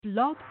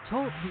Blog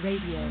Talk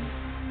Radio.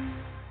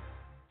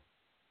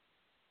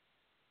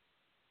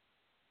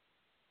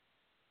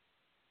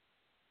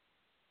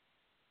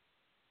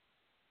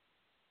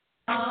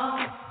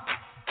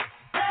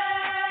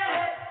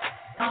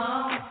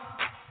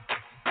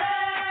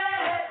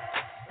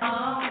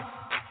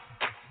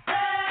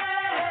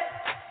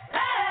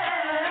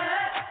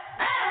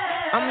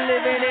 I'm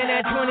living in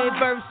that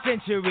 21st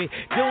century,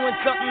 doing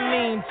something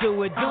mean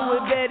to it. Do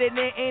it better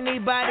than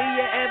anybody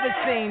you ever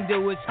seen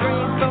do it.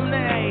 Screams from the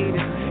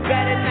haters,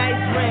 got a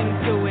nice ring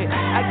to it.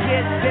 I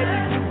guess every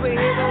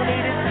superhero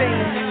need a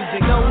theme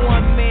music. No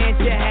one man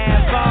should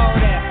have all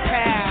that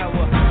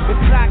power. The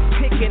clock's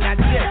ticking, I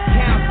just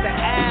count the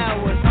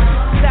hours.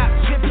 Stop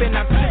tripping,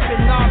 I'm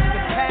tripping off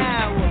the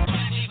power.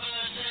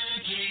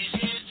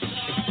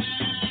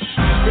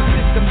 The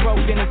system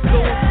broken, the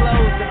school's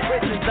closed, the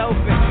prison's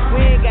open. We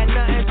ain't got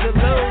nothing to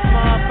lose,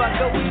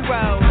 motherfucker, we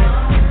rollin'.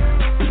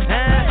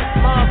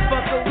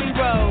 Motherfucker, we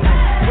rollin'.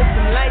 With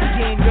some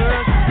light-skinned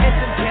girls and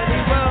some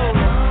Kelly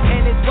rollin'.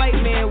 In this white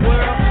man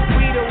world,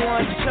 we the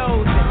ones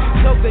chosen.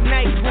 So good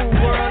night, cool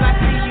world, I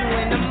see you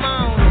in the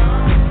morning.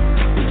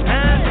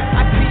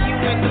 I see you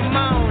in the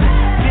morning.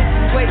 This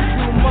is way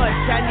too much,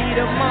 I need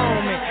a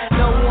moment.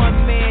 No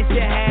one man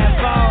should have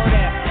all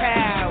that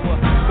power.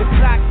 The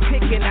clock's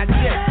ticking, I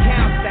just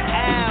count the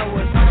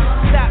hours.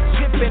 Stop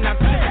tripping, I'm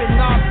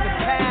tripping off the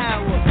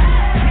power.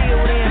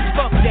 Till then,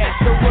 fuck that,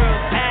 the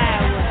world's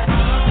ours.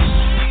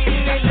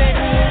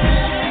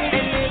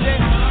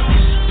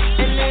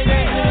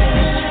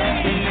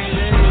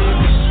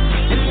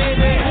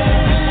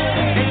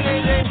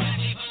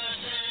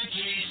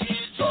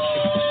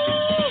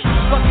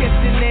 Fucking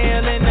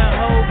Chanel and the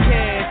whole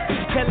cast,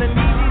 telling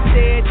me they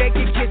said they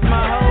could kiss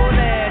my whole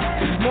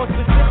ass. More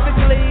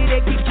specifically, they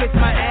could kiss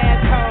my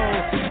asshole.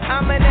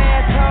 I'm an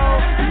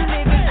asshole, you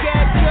niggas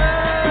got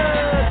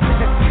drugs.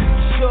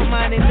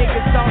 Short-minded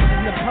niggas, sauce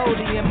is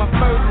Napoleon. My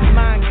furs is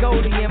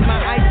Mongolian. My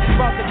ice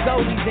brought the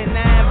goalies and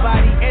I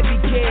embody every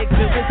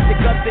characteristic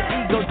of the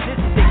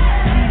egotistic.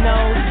 He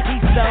knows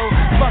he's so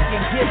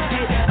fucking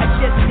gifted. I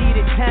just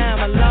needed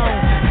time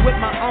alone with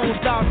my own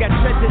thought. Got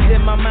treasures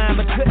in my mind,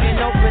 but couldn't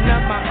open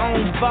up my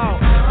own vault.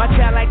 My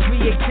talent,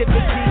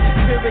 creativity,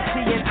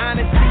 purity, and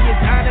honesty is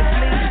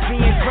honestly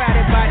being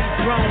crowded by these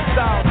grown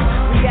thoughts.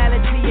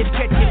 Reality is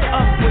catching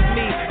up with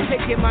me,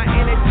 taking my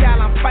inner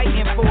child. I'm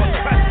fighting for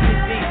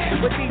custody.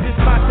 With these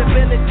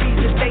responsibilities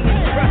that they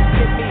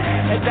entrusted me,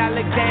 as I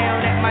look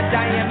down at my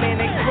diamond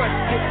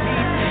encrusted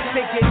piece,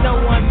 thinking no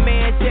one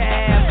man should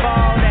have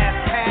all that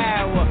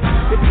power.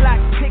 The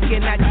clock's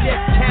ticking, I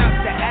just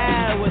count the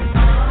hours.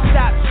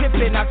 Stop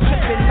tripping, I'm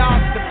tripping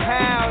off the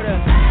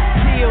powder.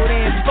 Till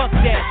then, fuck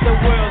that, the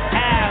world's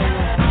ours.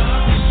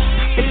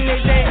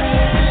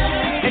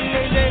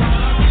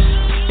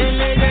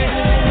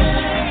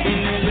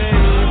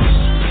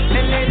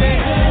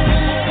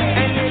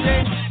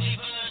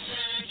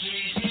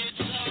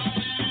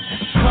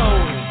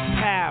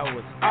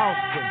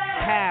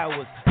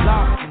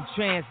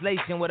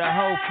 Translation with a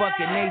whole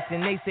fucking nation.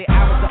 They say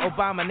I was the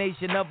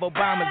abomination of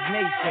Obama's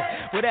nation.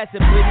 Well, that's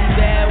a pretty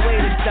bad way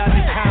to start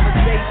the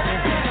conversation.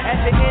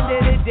 At the end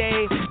of the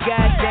day,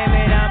 god damn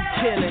it, I'm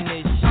killing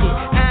this shit.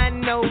 I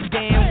know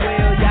damn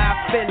well y'all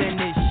feeling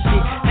this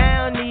shit.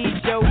 I don't need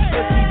your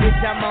pussy,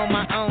 bitch, I'm on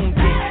my own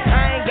dick.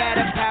 I ain't got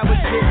a power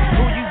trip,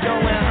 who you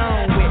going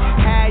home with?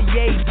 How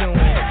you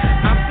doing?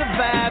 I'm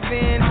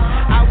surviving,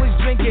 I was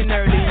drinking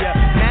earlier,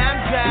 now I'm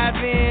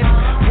driving.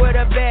 What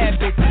a bad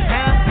bitch,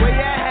 huh? Where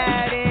you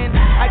hiding?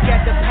 I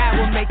got the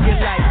power, make your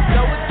life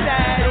so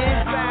exciting.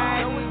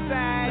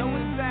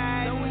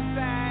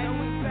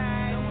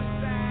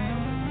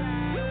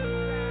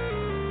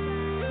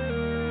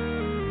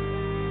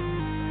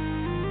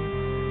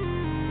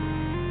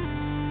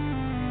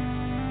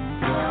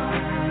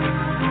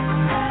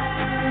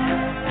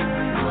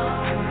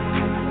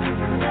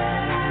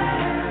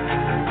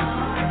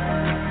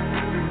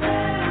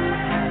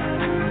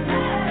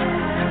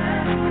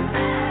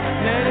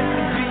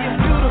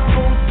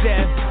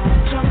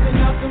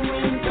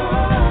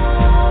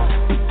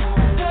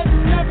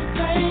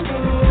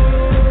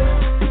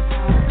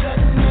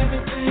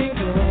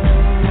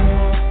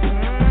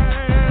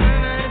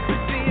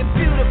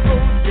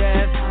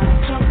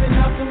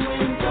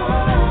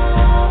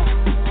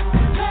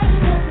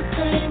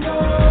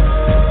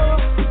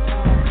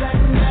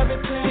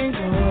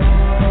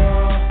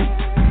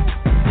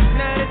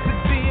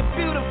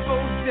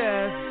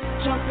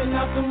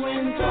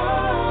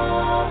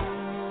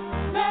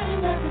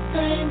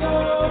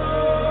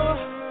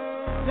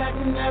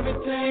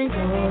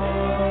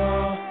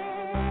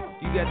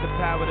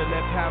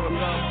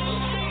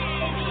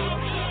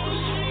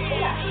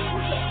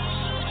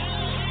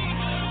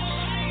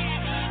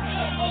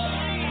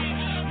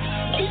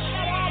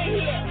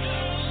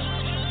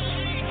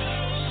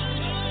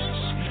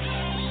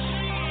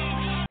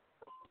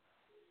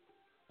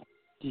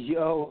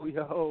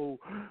 Yo,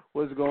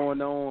 what's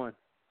going on?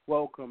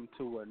 Welcome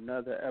to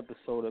another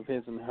episode of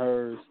His and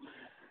Hers.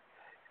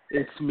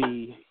 It's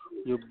me,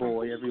 your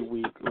boy, every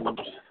week,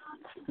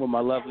 with my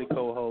lovely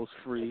co-host,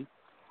 Free.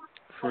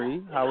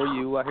 Free. How are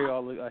you? I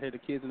hear the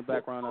kids in the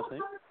background, I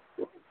think.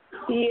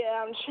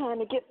 Yeah, I'm trying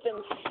to get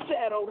them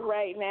settled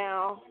right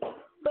now.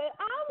 But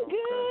I'm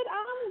good.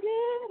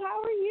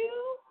 How are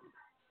you?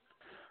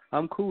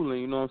 I'm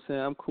cooling, you know what I'm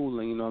saying? I'm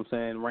cooling, you know what I'm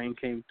saying? Rain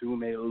came through,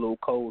 made it a little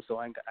cold, so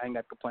I ain't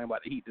got to complain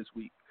about the heat this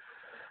week.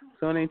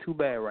 So it ain't too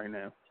bad right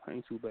now.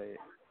 Ain't too bad.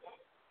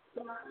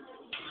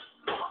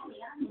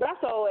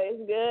 That's always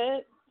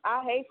good.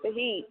 I hate the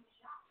heat.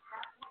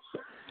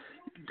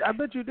 I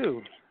bet you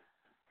do.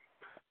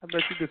 So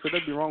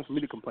that'd be wrong for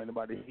me to complain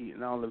about the heat,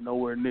 and I don't live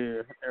nowhere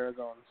near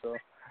Arizona, so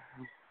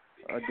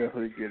I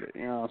definitely get it.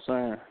 You know what I'm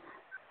saying?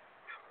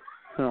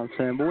 You know what I'm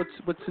saying? But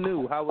what's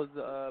new? How was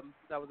the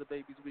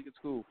baby's week at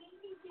school?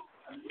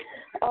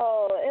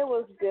 Oh, it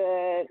was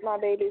good. My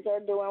babies are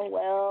doing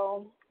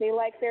well. They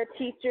like their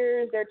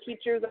teachers. Their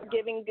teachers are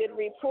giving good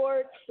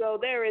reports, so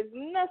there is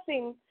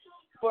nothing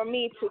for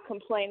me to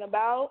complain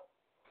about.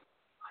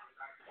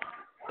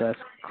 That's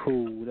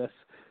cool.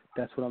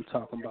 That's what I'm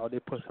talking about. They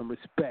put some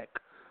respect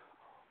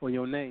on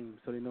your name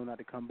so they know not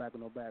to come back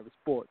with no bad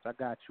reports. I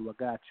got you.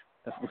 That's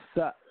what's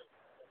up.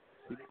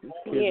 These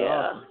kids are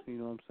awesome, you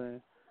know what I'm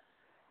saying?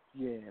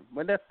 Yeah,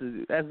 but that's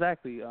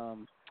exactly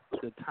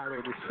the title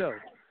of the show.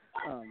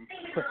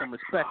 Put some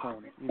respect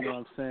on it, you know what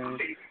I'm saying?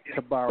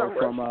 To borrow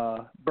from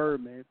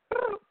Birdman.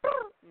 You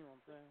know what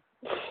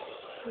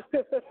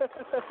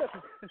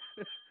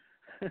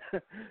I'm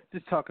saying?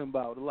 Just talking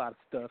about a lot of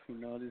stuff, you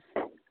know, just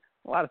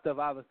a lot of stuff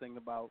I was thinking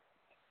about,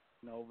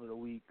 you know, over the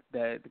week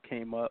that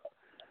came up.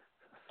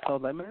 So I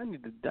was like, man, I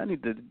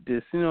need to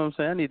this, you know what I'm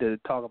saying? I need to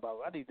talk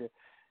about it.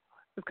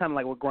 It's kind of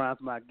like what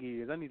grinds my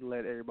gears. I need to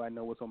let everybody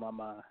know what's on my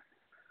mind.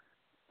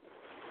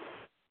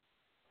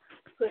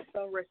 Put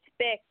some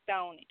respect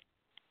on it.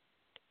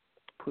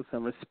 Put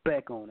some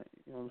respect on it,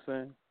 you know what I'm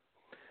saying?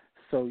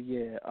 So,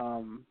 yeah,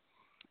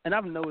 and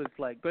I've noticed,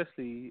 like,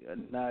 especially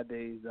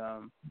nowadays,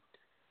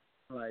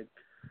 like,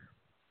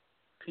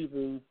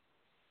 people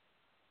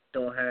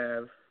don't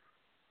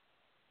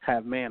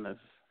have manners.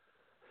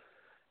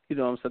 You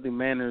know what I'm saying? I think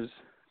manners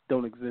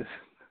don't exist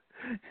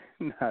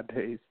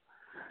nowadays.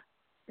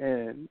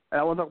 And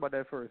I want to talk about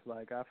that first.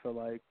 Like, I feel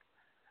like,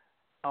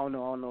 I don't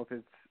know if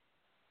it's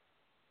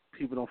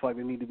people don't feel like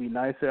they need to be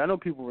nicer. I know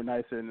people were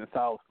nicer in the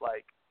South.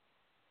 Like,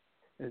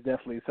 it's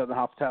definitely, Southern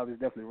hospitality is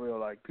definitely real.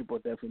 Like, people are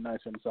definitely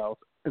nicer in the South,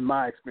 in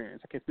my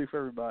experience. I can't speak for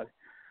everybody.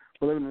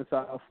 But living in the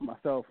South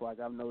myself, like,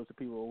 I've noticed that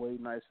people are way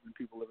nicer than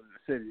people living in the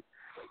city.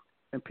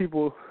 And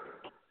people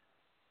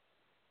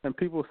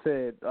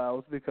said it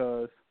was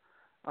because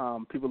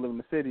people live in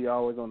the city are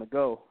always on the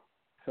go.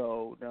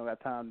 So they don't got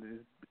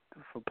time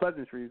for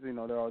pleasantries, you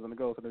know, they're always on the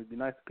go, so they'd be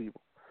nice to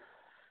people.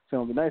 So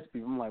don't be nice to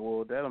people. I'm like,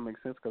 well, that don't make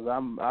sense because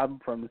I'm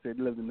from the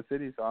city, lived in the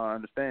city, so I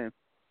understand.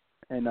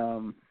 And I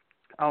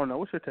don't know.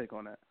 What's your take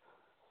on that?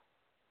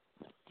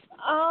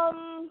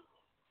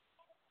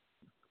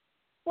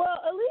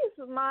 Well, at least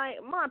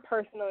my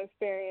personal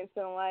experience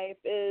in life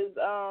is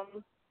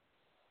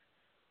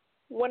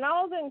when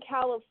I was in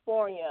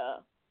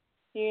California,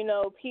 you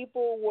know,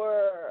 people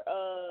were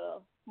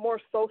more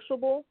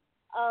sociable.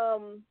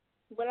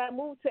 When I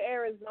moved to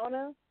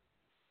Arizona,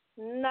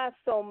 not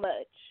so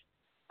much.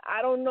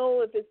 I don't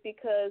know if it's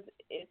because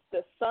it's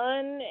the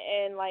sun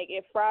and like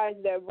it fries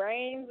their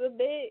brains a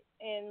bit,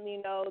 and they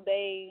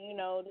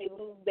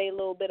lose their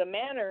little bit of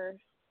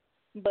manners.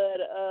 But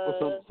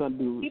the sun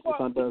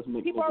does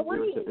make it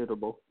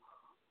irritable.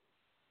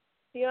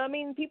 You know what I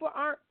mean? People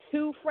aren't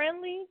too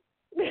friendly.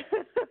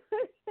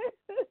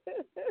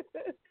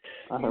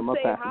 I heard my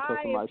pastor tell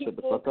somebody shut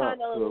the fuck up. People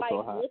kind of like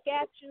look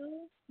at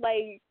you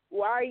like,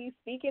 why are you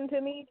speaking to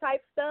me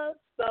type stuff.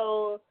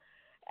 So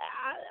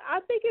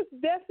I think it's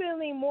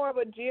definitely more of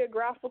a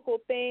geographical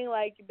thing,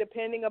 like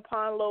depending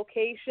upon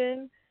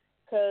location,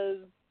 because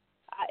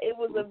it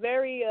was a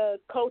very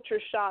culture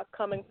shock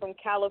coming from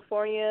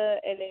California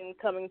and then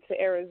coming to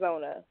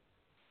Arizona.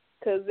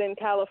 Because in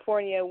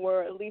California,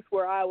 at least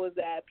where I was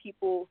at,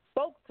 people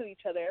spoke to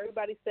each other.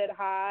 Everybody said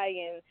hi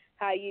and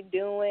how you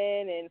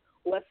doing and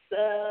what's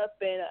up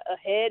and a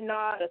head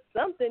nod or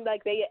something.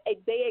 Like they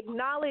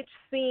acknowledge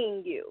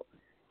seeing you.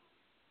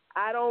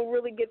 I don't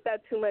really get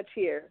that too much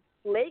here.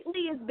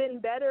 Lately, it's been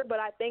better, but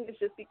I think it's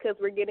just because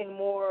we're getting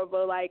more of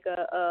a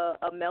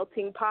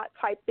melting pot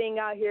type thing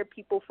out here.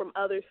 People from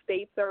other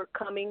states are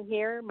coming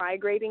here,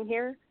 migrating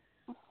here.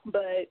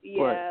 But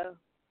yeah. Right.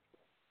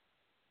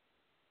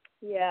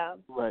 Yeah,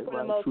 right, for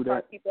the most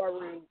part, people are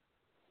rude.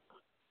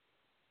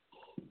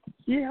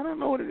 Yeah, I don't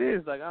know what it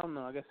is. Like, I don't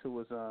know. I guess it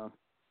was, I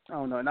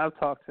don't know. And I've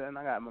talked to, and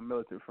I got my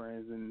military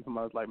friends, and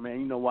somebody was like, man,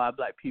 you know why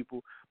black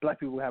people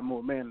have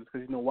more manners?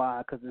 Because you know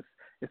why? Because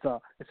it's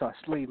our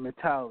slave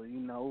mentality, you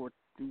know.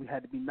 We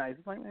had to be nice.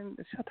 It's like, man,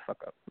 shut the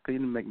fuck up. Okay, it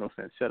didn't make no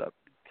sense. Shut up.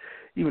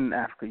 Even in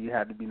Africa, you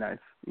had to be nice.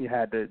 You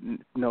had to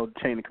know the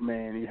chain of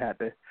command. You had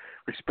to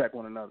respect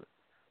one another.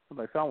 I was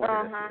like, so I don't want to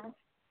hear that shit.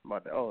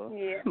 About that. Oh,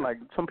 yeah. Like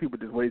some people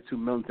just way too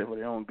militant for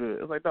their own good.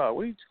 It's like, dog,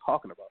 what are you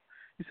talking about?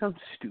 You sound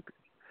stupid.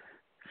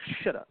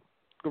 Shut up.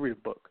 Go read a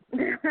book. But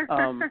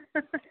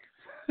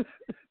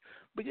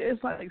yeah,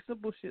 it's like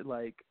simple shit.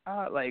 Like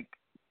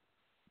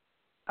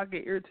I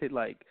get irritated.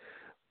 Like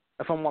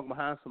if I'm walking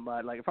behind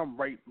somebody, like if I'm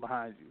right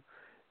behind you,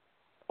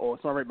 or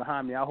someone right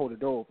behind me, I'll hold the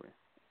door open.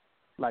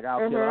 Like I'll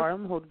feel, all right, I'm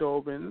gonna hold the door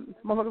open.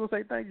 Motherfucker will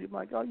say thank you. I'm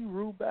like, oh, you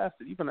rude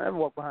bastard. You gonna ever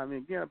walk behind me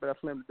again? I better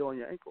slam the door on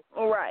your ankle.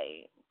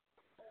 Right.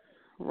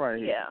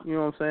 Right. Yeah. You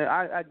know what I'm saying?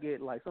 I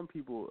get like some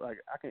people like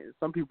I can't.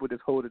 Some people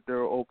just hold the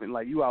door open.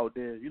 Like you out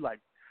there, you like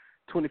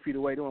 20 feet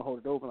away. They want to hold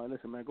the door open. Like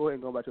listen, man, go ahead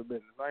and go about your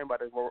business. I ain't about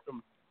to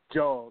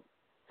jog.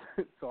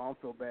 So I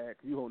don't feel bad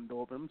 'cause you holding the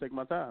door open. I'm taking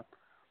my time.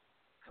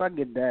 So I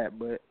get that,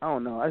 but I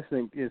don't know. I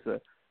think it's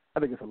a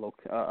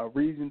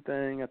region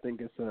thing. I think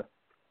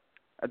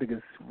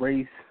it's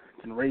race,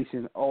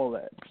 generation, all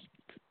that.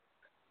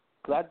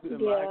 I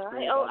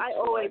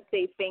always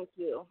say thank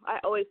you. I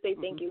always say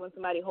thank you when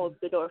somebody holds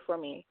the door for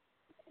me.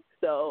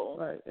 So,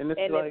 right. and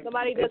if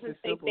somebody doesn't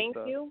say thank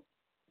you,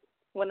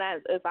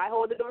 if I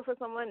hold the door for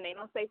someone and they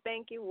don't say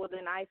thank you, well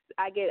then I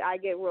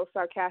get real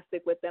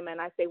sarcastic with them and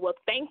I say, well,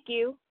 thank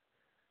you.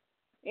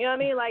 You know what I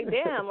mean? Like,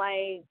 damn,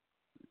 like,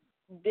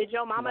 did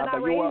your mama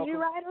not raise you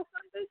right or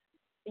something?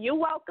 You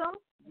welcome.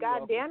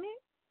 God damn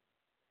it.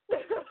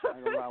 I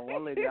ain't gonna lie,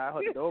 one lady, I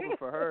held the door open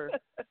for her,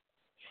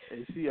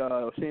 and she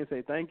didn't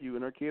say thank you,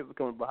 and her kids were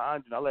coming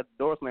behind you, and I let the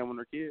door slam on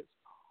her kids.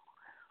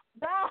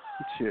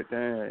 Shit,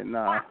 damn,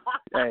 nah.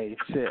 Hey,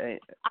 hey,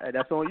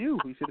 that's on you.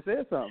 You should have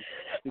said something.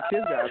 Your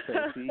kids gotta say,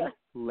 see,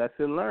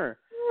 lesson learned.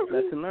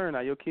 Now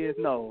your kids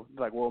know.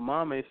 Like, well,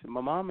 my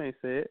mom ain't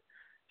said.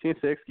 She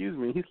didn't say excuse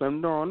me. He slammed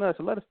the door on us,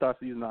 so let us start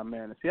using our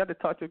manners. See, I had to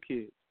talk to your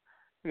kids.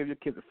 Give your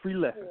kids a free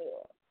lesson.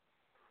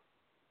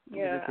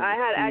 Yeah, I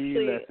had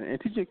actually. And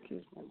teach your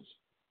kids.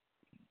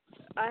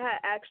 I had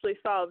actually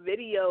saw a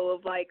video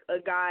of like a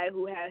guy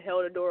who had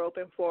held a door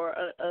open for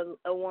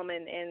a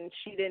woman and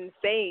she didn't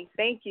say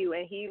thank you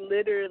and he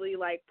literally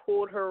like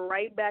pulled her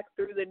right back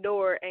through the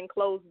door and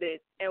closed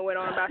it and went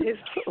on about his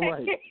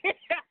right.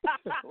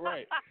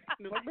 Right.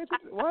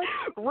 What?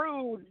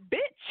 Rude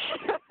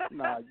bitch.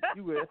 Nah,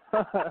 you will.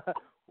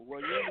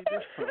 Well, you need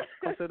this.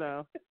 Come sit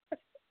down.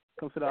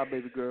 Come sit down,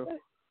 baby girl.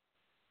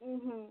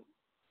 Mhm.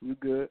 You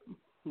good?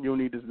 You don't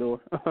need this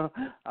door.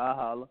 I'll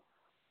holler.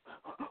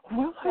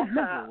 Well, I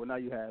never. Well, now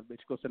you have, bitch.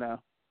 Go sit down.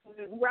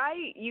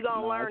 Right? You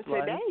gonna learn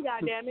today,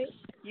 goddammit.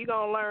 You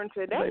gonna learn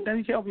today. Like, then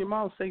you can't open your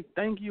mouth and say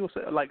thank you, or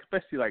say, like,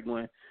 especially like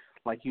when,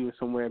 like, you were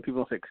somewhere and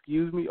people don't say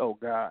excuse me. Oh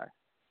God,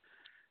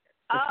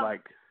 it's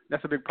like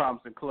that's a big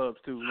problem in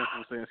clubs too. When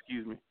people say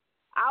excuse me.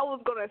 I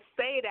was gonna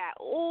say that.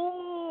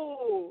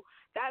 Ooh,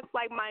 that's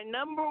like my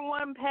number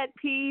one pet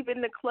peeve in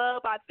the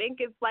club. I think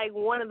it's like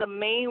one of the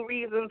main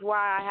reasons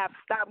why I have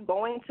stopped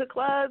going to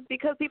clubs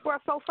because people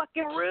are so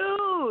fucking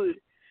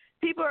rude.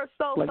 People are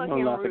so like,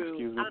 fucking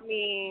rude. I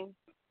mean,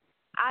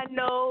 I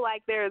know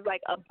like there's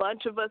like a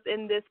bunch of us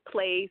in this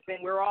place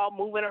and we're all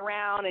moving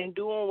around and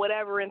doing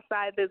whatever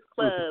inside this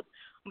club.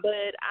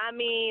 But I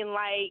mean,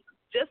 like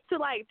just to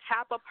like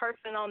tap a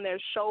person on their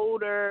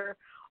shoulder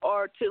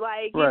or to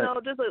like, you know,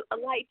 just a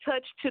light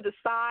touch to the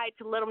side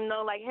to let them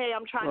know like, hey,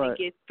 I'm trying to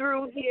get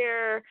through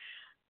here.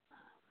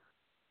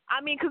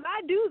 I mean, because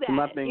I do that. So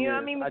my thing you know is,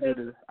 what I mean?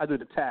 I do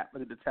the tap.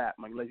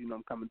 Like let you know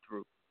I'm coming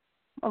through.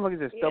 Motherfuckers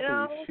just stuff in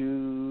your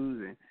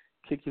shoes and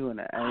kick you in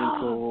the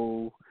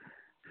ankle.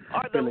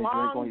 Or the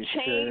long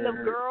chain of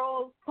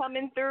girls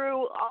coming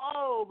through.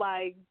 Oh,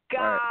 my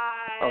God.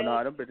 Right. Oh,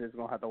 no, them bitches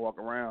going to have to walk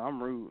around.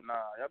 I'm rude. Nah,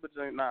 y'all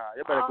bitches ain't,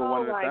 y'all better go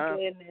one at a time. Oh, my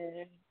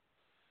goodness.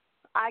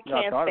 I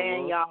can't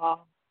stand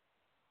y'all.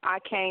 I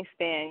can't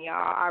stand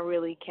y'all. I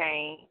really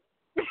can't.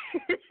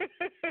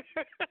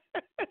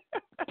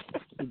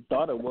 You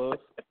thought it was.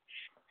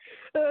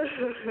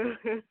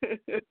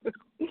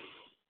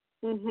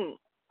 Mhm.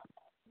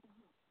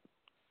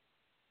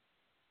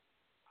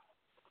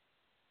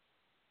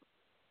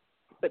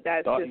 But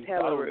that's just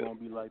hella rude. It was gonna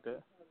be like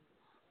that.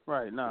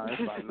 Right,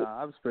 it's like,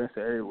 I've experienced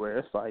it everywhere.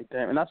 It's like,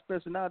 damn. And I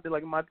experience it now,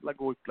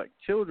 with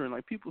children,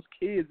 like people's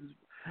kids,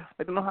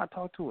 they don't know how to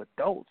talk to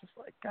adults. It's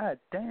like, God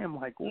damn,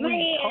 like, what are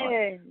you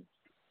taught?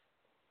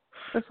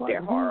 It's like,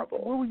 they're horrible.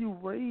 Where were you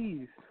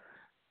raised?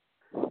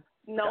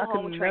 No I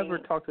home could training.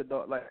 never talk to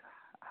adults. Like,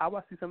 how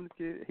I see some of the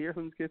kids, hear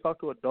some of the kids talk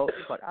to adults,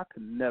 it's like, I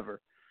could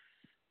never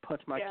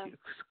punch my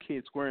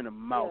kid square in the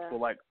mouth for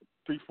like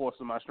 3/4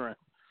 of my strength.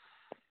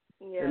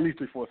 Yeah. At least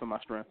 3/4 of my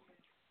strength.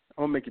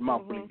 I'm gonna make your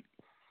mouth bleed.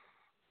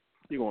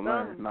 You gonna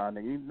learn? Nah,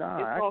 nigga.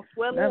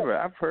 I never.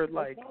 I've heard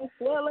like.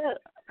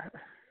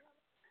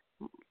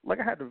 Like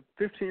I had a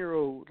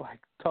 15-year-old like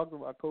talk to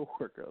my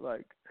coworker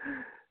like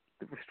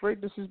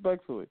straight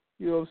disrespectfully.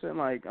 You know what I'm saying?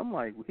 Like I'm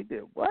like, he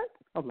did what?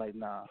 I'm like,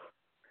 nah,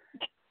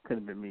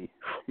 couldn't have been me.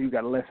 You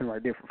got a lesson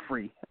right there for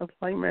free. I was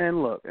like,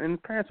 man, look, and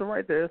the parents are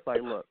right there. It's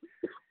like, look.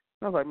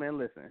 I was like, man,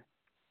 listen.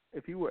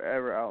 If you were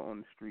ever out on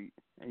the street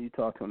and you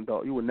talk to an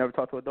adult, you would never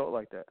talk to an adult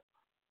like that.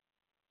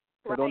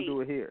 So don't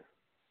do it here.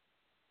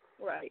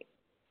 Right.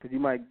 Because you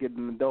might get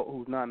an adult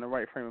who's not in the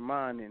right frame of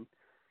mind and,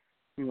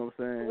 you know what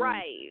I'm saying?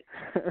 Right.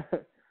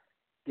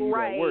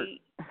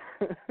 Right.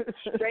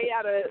 Straight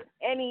out of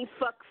any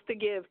fucks to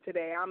give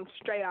today. I'm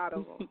straight out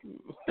of them.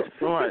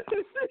 Right.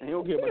 And you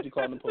don't care about you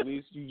calling the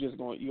police. You just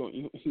gonna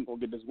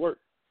get this work.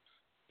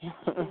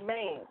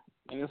 Man.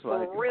 And it's For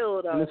like,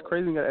 real, though. and it's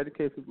crazy you gotta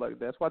educate people like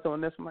that. That's why I tell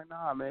them this. I'm like,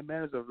 nah, man,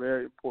 manners are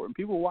very important.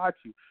 People watch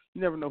you.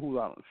 You never know who's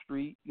out on the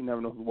street. You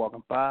never know who's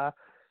walking by.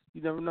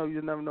 You never know.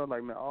 You never know.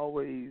 Like, man,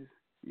 always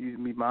you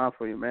be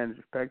mindful of your manners.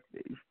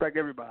 Respect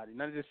everybody,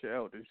 not just your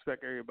elders.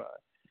 Respect everybody.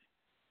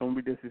 Don't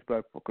be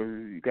disrespectful, because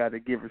you got to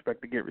give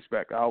respect to get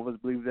respect. I always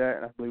believe that,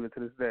 and I believe it to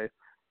this day.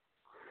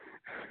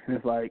 And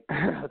it's like,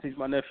 I teach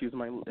my nephews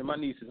and my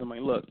nieces, I'm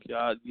like, look,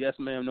 y'all, yes,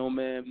 ma'am, no,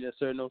 ma'am, yes,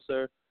 sir, no,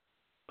 sir,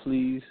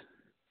 please,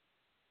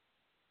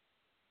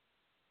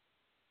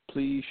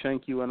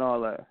 thank you, and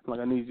all that. Like,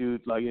 I need you,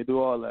 like, you do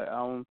all that.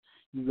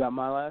 You got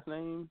my last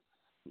name,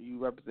 you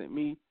represent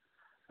me,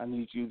 I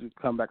need you to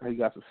come back and you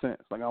got some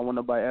sense. Like, I don't want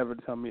nobody ever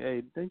to tell me,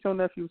 hey, ain't your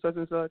nephew such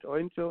and such, or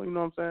ain't your, you know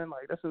what I'm saying?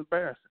 Like, that's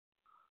embarrassing.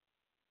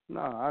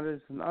 Nah, I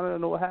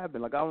don't know what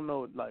happened. Like, I don't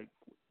know, like,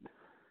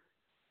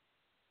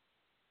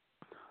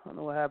 I don't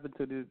know what happened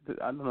to this.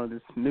 I don't know,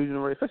 this new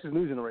generation, especially this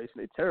new generation.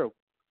 They're terrible.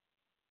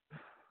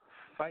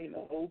 Fighting the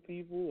old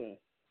people,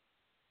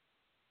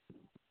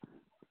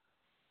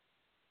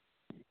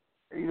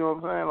 and you know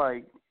what I'm saying?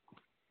 Like,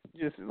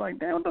 just like,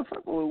 damn, what the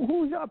fuck?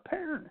 Who is y'all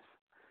parents?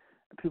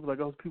 And people like,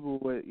 those people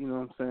with, you know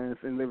what I'm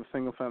saying, and they were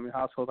single family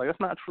households. Like, that's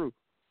not true.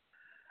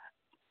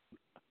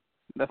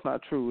 That's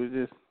not true. It's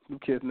just you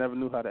kids never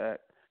knew how to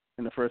act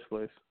in the first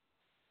place.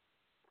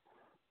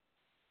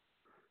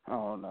 I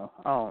don't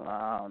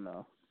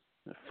know.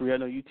 Free, I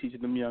know you teaching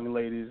them young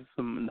ladies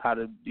how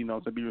to, you know,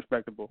 to be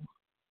respectable.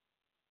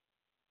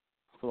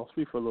 So I'll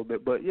speak for a little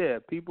bit. But, yeah,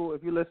 people,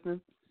 if you're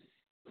listening,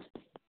 I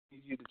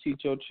need you to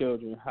teach your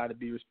children how to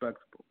be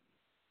respectable,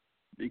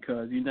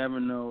 because you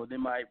never know. They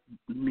might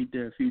meet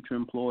their future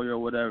employer or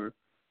whatever.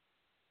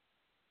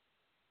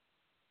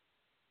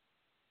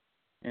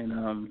 And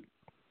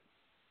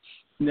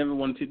you never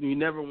want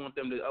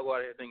them to go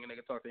out here thinking they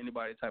can talk to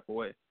anybody type of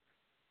way.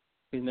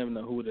 You never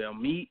know who they'll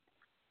meet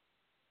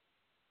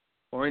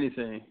or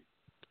anything.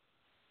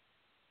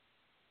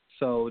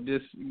 So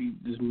just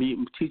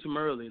teach them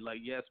early, like,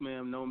 yes,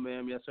 ma'am, no,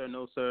 ma'am, yes, sir,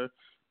 no,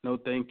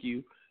 thank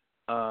you.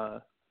 You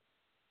know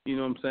what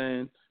I'm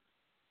saying?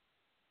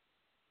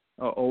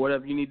 Or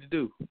whatever you need to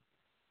do.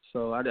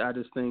 So I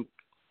just think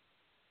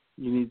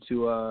you need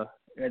to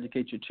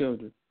educate your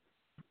children.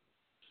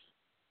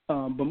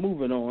 But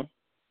moving on,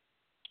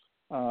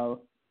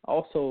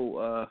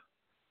 also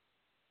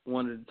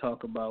wanted to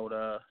talk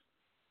about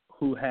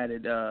who had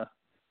it.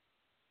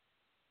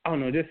 I don't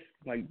know, just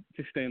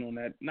staying on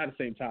that, not the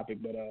same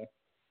topic, but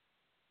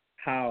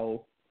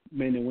how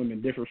men and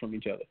women differ from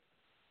each other,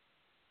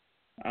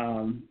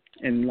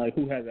 and like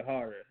who has it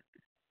harder.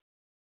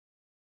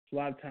 A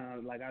lot of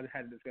times, like, I've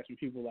had a discussion with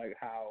people like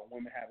how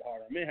women have it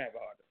harder and men have it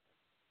harder,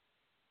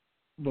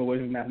 but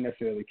which is not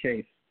necessarily the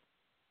case.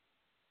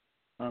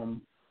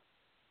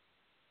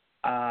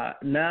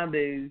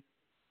 Nowadays,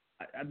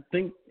 I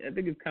think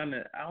it's kind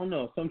of, I don't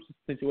know, some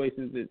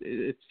situations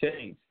it's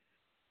changed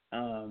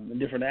in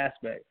different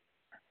aspects.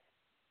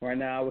 Right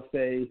now, I would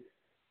say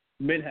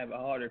men have it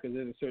harder because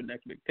there's a certain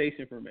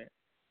expectation for men.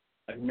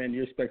 Like, men,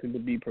 you're expected to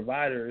be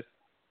providers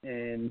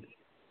and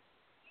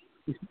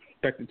you're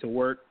expected to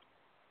work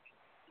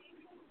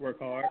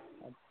hard.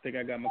 I think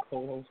I got my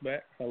co-host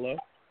back. Hello.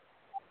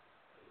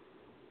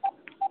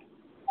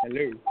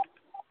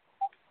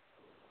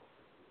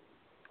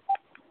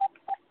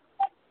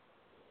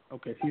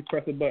 Okay, she's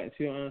pressed a button.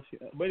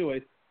 But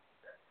anyways,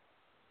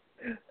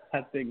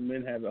 I think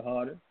men have it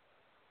harder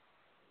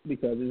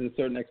because there's a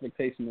certain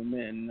expectation of men,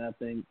 and I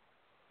think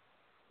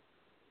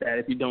that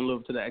if you don't live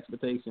up to that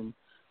expectation,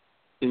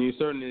 then you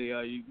certainly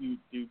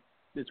you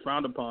it's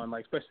frowned upon.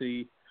 Like,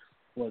 especially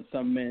with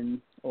some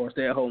men or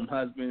stay-at-home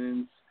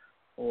husbands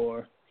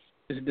or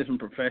just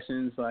different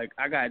professions. Like,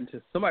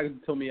 somebody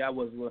told me I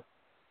wasn't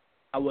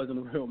a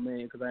real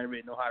man because I didn't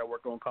really know how to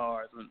work on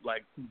cars and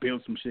like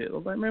build some shit. I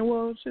was like, man,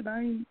 well, shit, I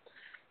ain't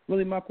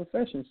really my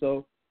profession,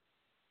 so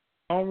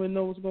I don't really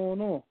know what's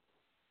going on.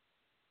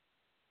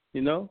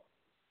 You know?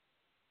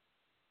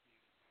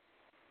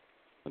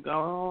 Like, I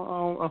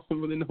don't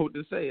really know what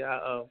to say.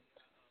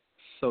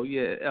 So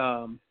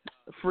yeah,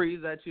 Free,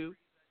 is that you?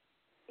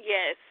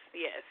 Yes.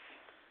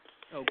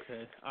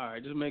 Okay, all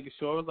right, just making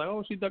sure. I was like,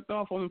 oh, she ducked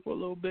off on me for a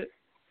little bit.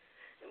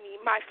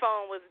 My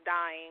phone was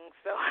dying,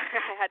 so I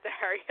had to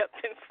hurry up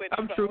and switch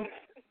phones. True.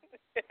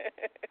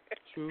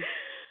 True.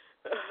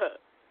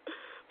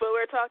 But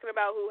we're talking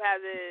about who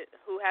has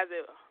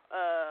it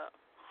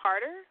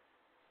harder?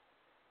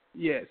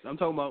 Yes, I'm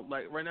talking about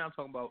right now. I'm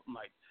talking about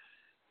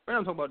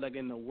like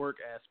in the work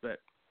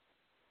aspect,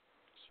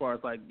 as far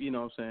as like, you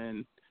know what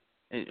I'm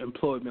saying,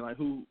 employment. Like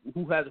who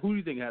do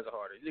you think has it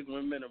harder? You think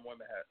women or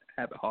women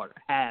have it harder?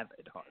 Have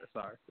it harder?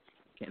 Sorry,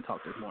 can't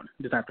talk this morning,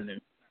 this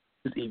afternoon,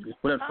 this evening,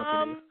 whatever the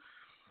fuck it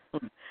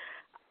is.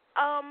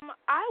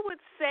 I would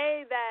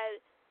say that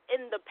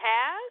in the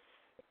past,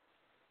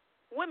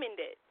 women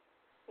did.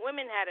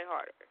 Women had it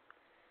harder.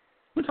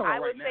 I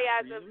would say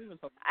as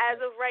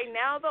of right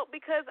now, though,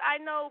 because I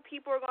know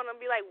people are gonna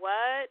be like,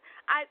 "What?"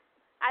 I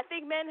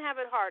think men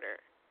have it harder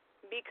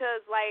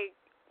because, like,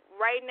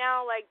 right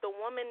now, like, the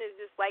woman is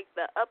just, like,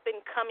 the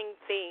up-and-coming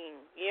thing.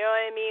 You know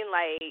what I mean?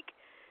 Like,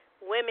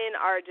 women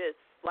are just,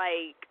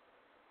 like,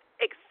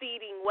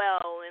 exceeding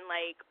well in,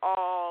 like,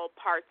 all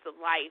parts of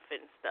life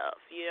and stuff.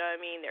 You know what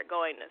I mean? They're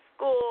going to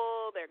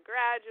school, they're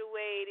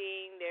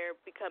graduating, they're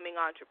becoming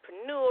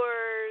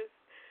entrepreneurs.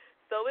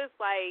 So it's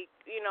like,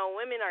 you know,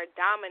 women are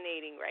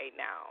dominating right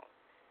now.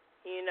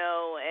 You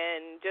know,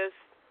 and just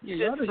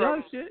y'all the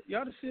shit.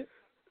 Y'all the shit.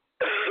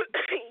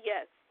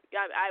 Yes,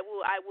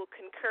 I will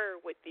concur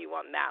with you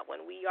on that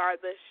one. We are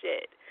the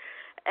shit.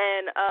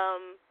 And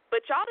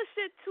but y'all the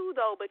shit too,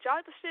 though. But y'all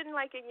the shit in,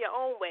 like, in your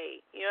own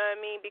way. You know what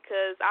I mean?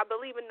 Because I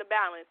believe in the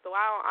balance. So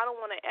I don't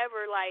want to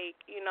ever,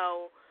 like, you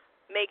know,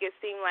 make it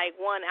seem like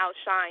one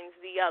outshines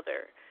the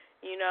other.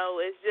 You know,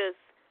 it's just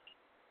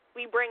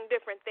we bring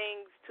different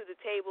things to the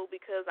table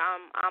because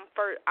I'm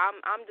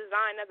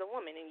designed as a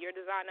woman and you're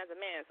designed as a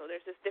man. So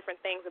there's just different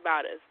things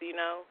about us, you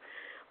know.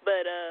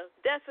 But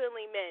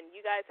definitely men, you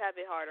guys have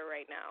it harder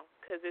right now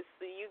because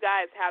you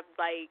guys have,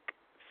 like,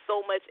 so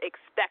much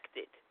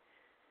expected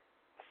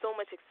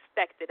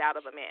out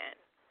of a man.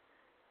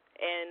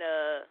 And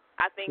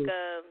I think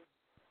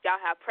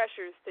y'all have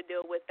pressures to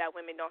deal with that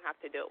women don't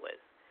have to deal with.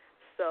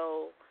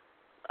 So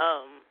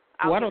I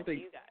don't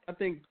think you guys. I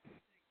think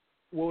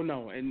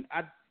no, and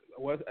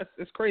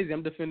it's crazy.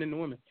 I'm defending the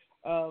women.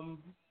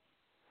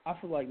 I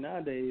feel like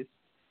nowadays,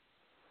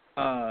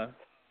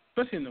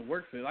 especially in the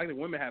workplace, like, the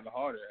women have it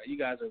harder. You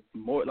guys are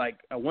more like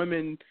a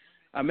man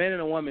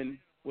and a woman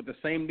with the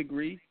same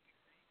degree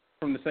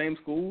from the same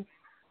school.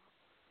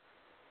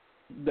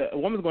 The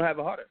woman's gonna have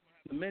it harder.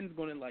 The men's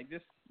gonna, like,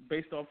 this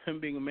based off him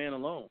being a man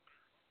alone.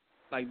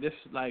 Like this,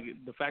 like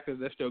the fact that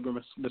there's still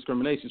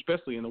discrimination,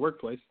 especially in the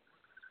workplace.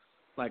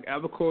 Like,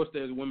 of course,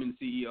 there's women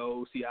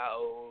CEOs,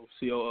 CIOs,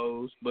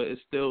 COOs, but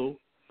it's still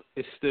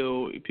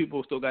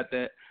people still got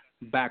that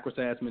backwards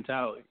ass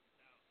mentality.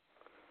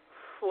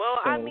 Well,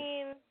 so, I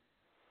mean,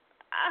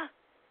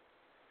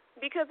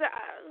 because I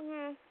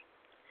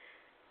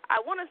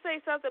want to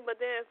say something, but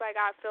then it's like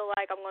I feel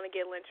like I'm going to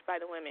get lynched by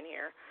the women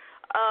here.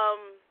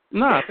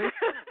 Nah,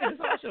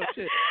 it's all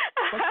shit.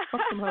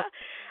 Fuck them up.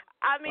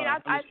 I mean, I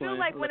feel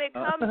like when it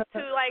comes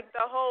to, like,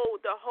 the whole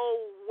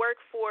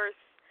workforce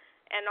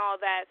and all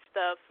that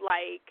stuff,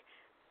 like,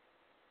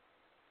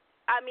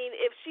 I mean,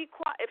 if she's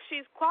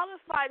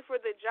qualified for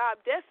the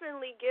job,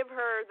 definitely give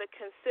her the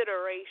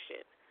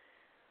consideration.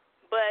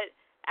 But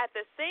at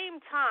the same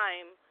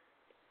time,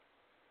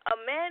 a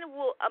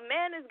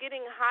man is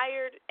getting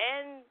hired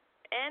and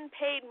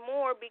paid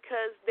more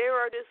because there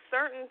are just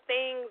certain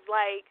things,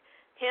 like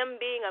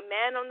him being a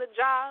man on the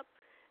job,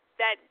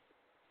 that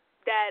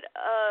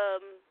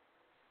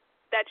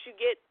you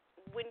get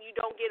when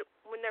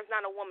there's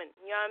not a woman.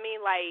 You know what I mean?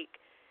 Like,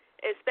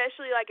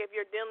 especially, like, if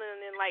you're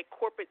dealing in, like,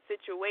 corporate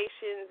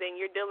situations and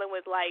you're dealing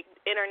with, like,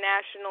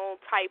 international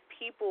type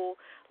people,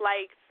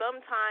 like,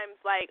 sometimes,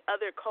 like,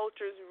 other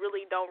cultures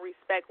really don't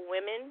respect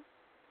women.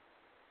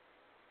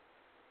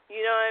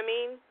 You know what I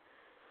mean?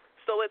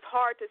 So it's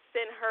hard to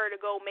send her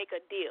to go make a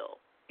deal.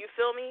 You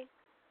feel me?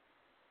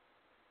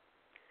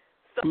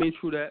 So, I mean,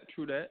 true that.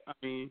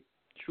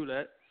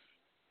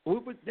 Well,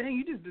 but dang,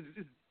 you just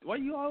why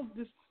you all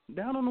just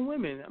down on the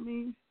women? I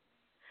mean,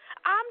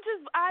 I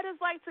just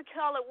like to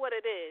call it what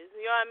it is.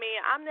 You know what I mean?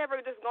 I'm never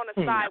just going to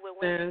side with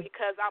women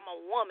because I'm a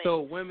woman.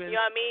 So women,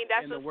 you know what I mean?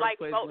 That's just like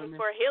voting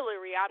women, for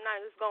Hillary. I'm not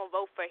just going to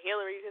vote for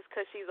Hillary just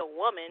because she's a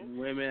woman.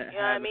 Women,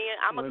 you know what I mean?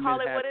 I'm going to call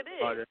it what it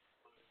is. Harder.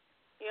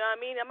 You know what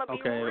I mean? I'm going to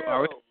be real. Okay,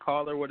 all right.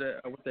 Caller with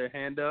their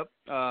hand up.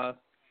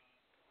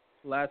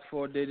 Last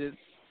four digits,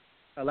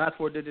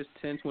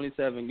 1027.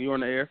 You're on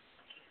the air.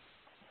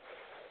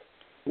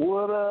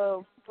 What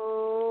up,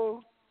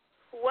 fool?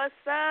 What's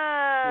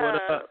up? What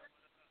up?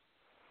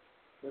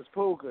 It's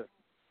Puka.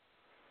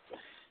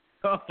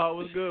 Oh,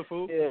 what's good,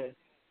 fool? Yeah.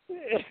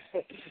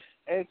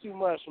 Ain't too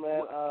much,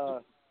 man.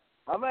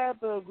 I'm going to have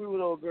to agree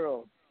with old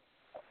girl.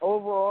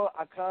 Overall,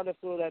 I kind of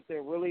feel that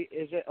there really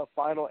isn't a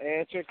final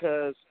answer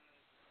because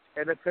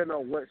it depends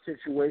on what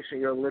situation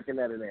you're looking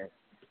at it in.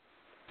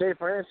 Say,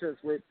 for instance,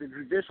 with the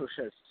judicial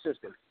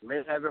system,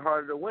 men have it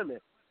harder than women.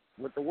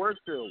 With the work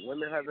field,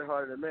 women have it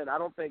harder than men. I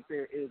don't think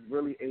there is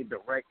really a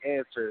direct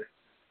answer.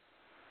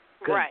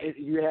 Right.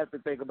 You have to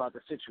think about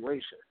the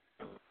situation.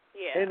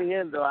 Yeah. In the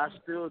end, though, I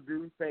still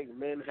do think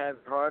men have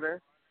it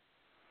harder.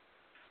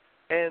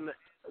 And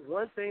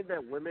one thing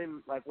that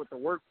women, like with the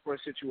workforce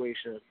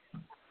situation,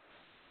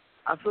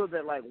 I feel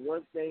that, like,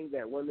 one thing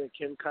that women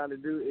can kind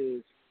of do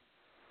is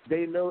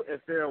they know if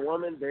they're a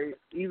woman,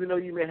 even though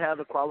you may have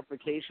the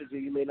qualifications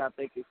and you may not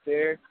think it's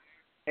fair,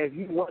 if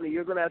you want it,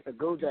 you're going to have to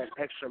go that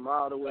extra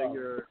mile to where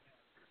you're,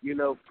 you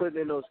know,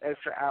 putting in those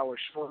extra hours,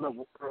 showing up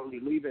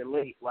early, leaving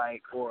late,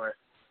 like, or,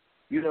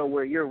 you know,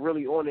 where you're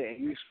really on it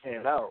and you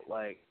stand out,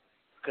 like,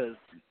 because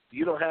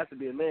you don't have to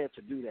be a man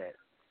to do that.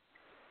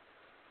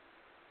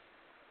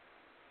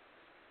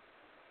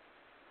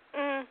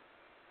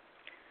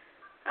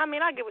 I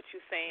mean, I get what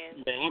you're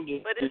saying. Yeah,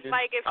 but it's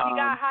like if she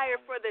got hired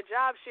for the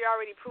job, she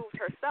already proved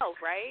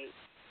herself, right?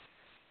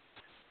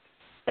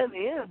 In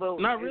the end,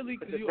 but not really,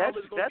 because you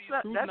always going to be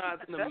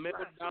scrutinized in the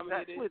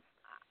male-dominated.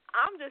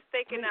 I'm just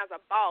thinking as a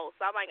boss.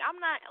 I'm like, I'm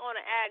not going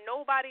to add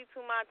nobody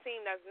to my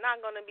team that's not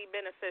going to be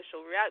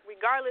beneficial,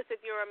 regardless if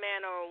you're a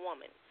man or a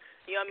woman.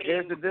 You know what I mean?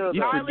 Here's the deal.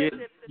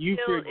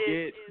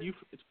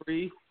 It's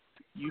free.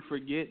 You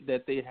forget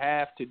that they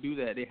have to do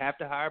that. They have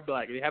to hire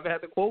black. They have to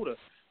have the quota.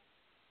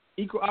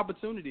 Equal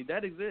opportunity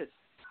that exists.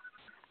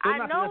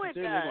 I know it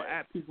does,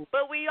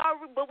 but we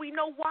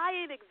know why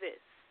it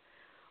exists.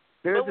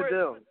 Here's the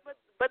deal.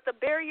 But the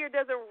barrier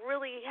doesn't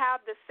really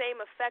have the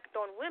same effect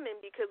on women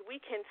because we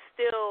can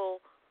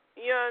still,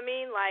 you know what I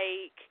mean?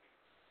 Like,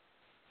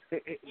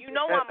 I'm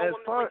a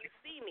woman when you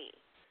see me.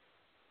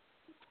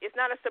 It's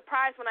not a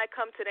surprise when I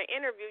come to the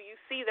interview. You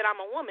see that I'm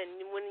a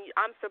woman.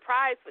 I'm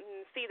surprised when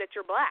you see that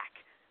you're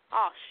black.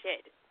 Oh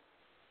shit.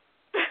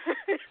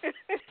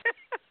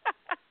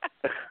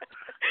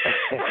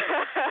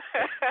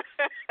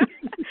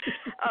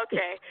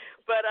 Okay,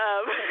 but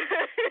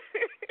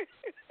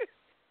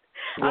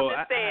well,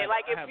 I'm just saying,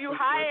 if you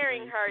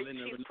hiring her,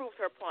 she's proved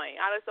her point.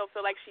 I just don't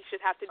feel like she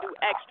should have to do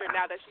extra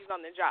now that she's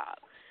on the job.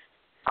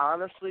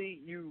 Honestly,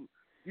 you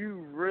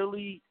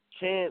really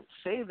can't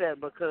say that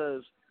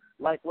because,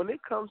 when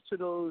it comes to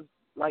those,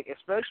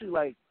 especially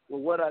with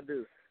what I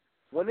do,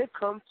 when it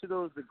comes to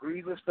those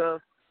degrees and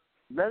stuff,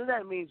 none of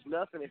that means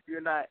nothing if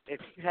you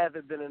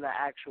haven't been in the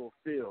actual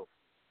field.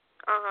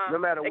 No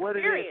matter what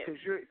it is,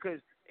 because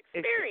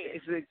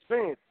it's an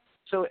experience.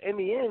 So in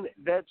the end,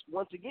 that's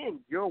once again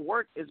your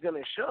work is going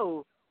to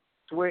show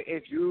to where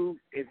if you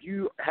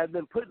have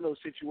been put in those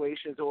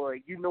situations or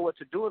you know what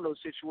to do in those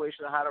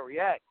situations and how to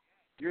react,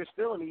 you're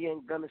still in the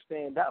end going to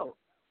stand out.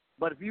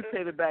 But if you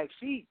play the back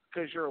seat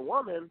because you're a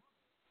woman,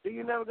 then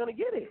you're never going to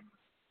get it.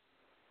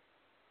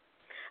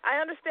 I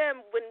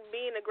understand when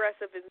being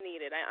aggressive is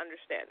needed. I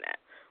understand that.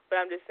 But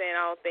I'm just saying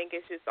I don't think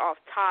it's just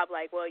off top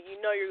you're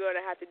going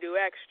to have to do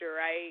extra,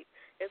 right?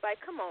 It's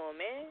like, come on,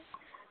 man.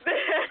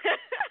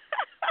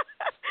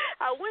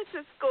 I went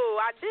to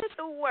school. I did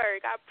the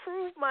work. I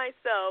proved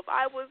myself.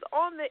 I was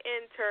on the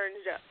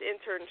internships. You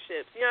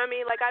know what I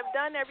mean? I've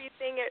done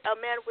everything a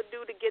man would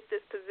do to get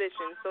this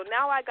position. So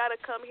now I got to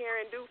come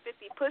here and do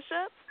 50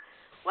 push-ups?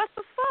 What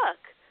the fuck?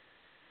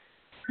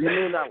 You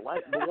may not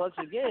but once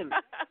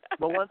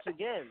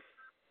again,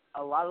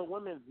 a lot of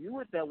women view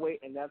it that way,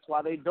 and that's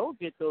why they don't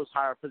get those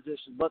higher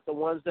positions. But the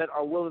ones that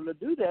are willing to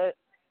do that,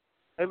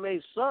 it may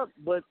suck,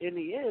 but in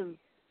the end,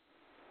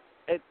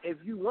 if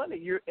you want it,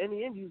 you're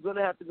going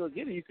to have to go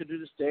get it. You could do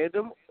the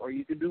standard or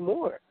you could do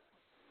more.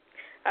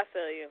 I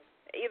feel you.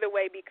 Either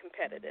way, be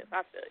competitive.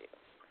 I feel you.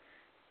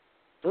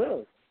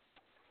 Yeah.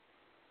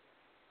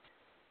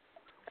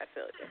 I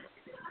feel you.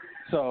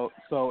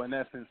 So in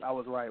essence, I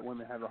was right.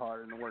 Women have it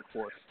harder in the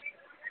workforce.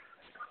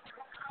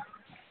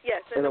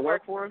 Yes, in the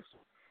workforce.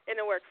 In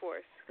the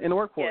workforce. In the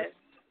workforce. Yes.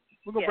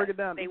 We're going to break it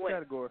down in each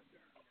category.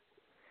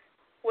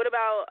 What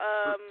about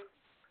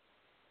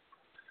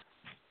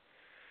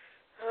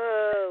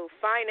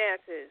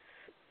finances?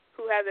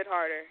 Who has it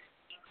harder?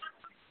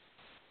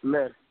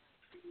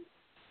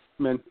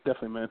 Men,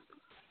 definitely men.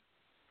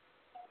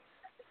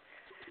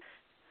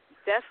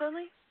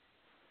 Definitely?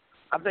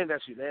 I think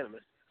that's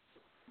unanimous.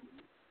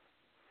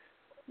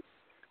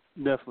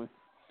 Definitely.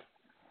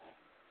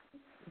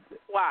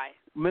 Why?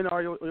 Men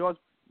are always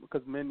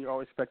because men you're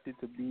always expected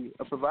to be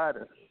a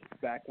provider.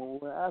 Back when we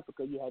were in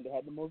Africa, you had to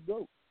have the most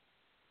goats.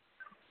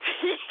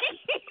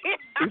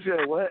 You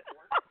said what?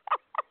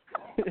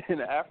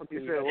 In Africa,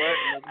 you said what?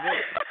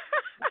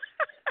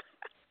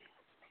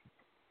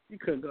 You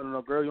couldn't go to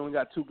no girl. You only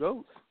got 2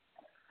 goats.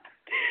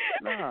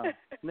 Nah,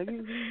 nigga.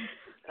 You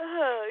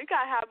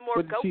gotta have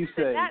more goats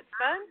than that,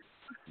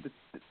 son.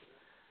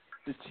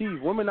 The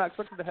chief. Women not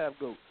expected to have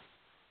goats.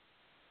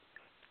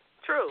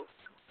 True.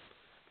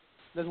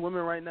 There's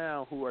women right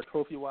now who are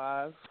trophy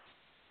wives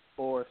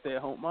or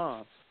stay-at-home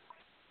moms.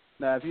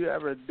 Now, if you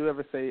ever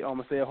say, I'm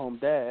a stay-at-home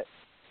dad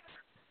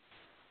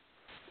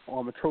or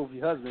I'm a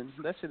trophy husband,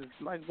 that shit is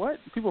like, what?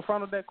 People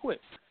frown on that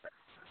quick.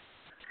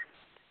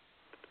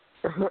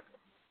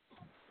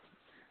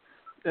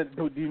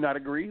 Do you not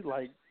agree?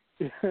 Like,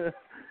 I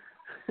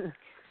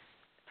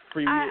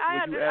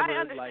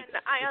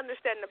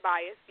understand the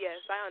bias. Yes,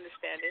 I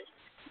understand it.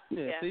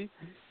 Yeah. See,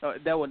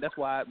 that's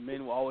why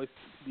men will always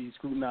be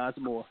scrutinized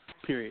more.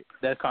 Period.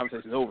 That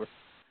conversation's over.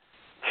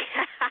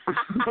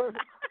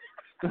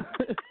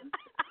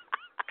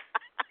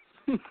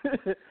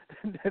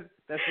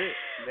 That's it.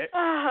 Next.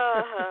 All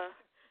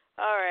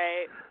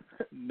right.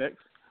 Next.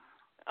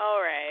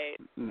 All right.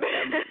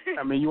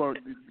 I mean, you want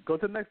to go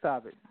to the next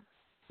topic?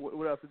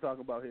 What else we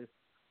talking about here?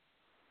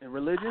 In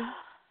religion,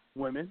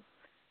 women.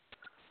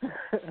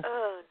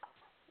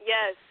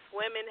 Yes,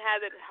 women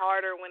have it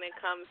harder when it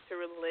comes to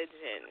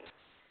religion.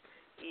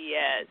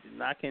 Yes.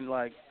 I can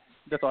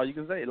that's all you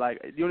can say.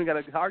 You only got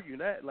to argue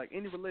that.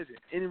 Any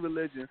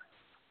religion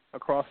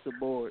across the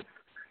board,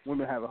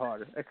 women have it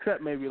harder.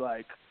 Except maybe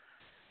I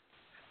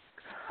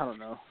don't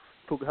know.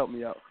 Who can help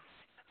me out?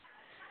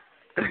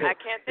 I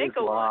can't think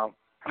of one.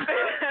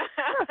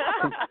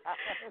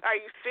 Are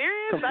you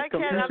serious? I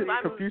can't.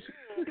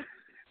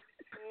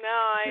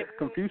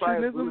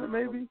 Confucianism,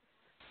 maybe?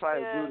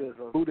 Probably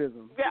yeah.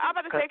 Buddhism. Yeah, I'm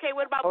about to say, okay,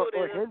 what about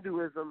Buddhism? Or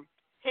Hinduism.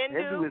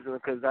 Hinduism,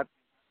 because I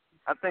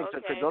think so.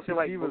 Cause don't they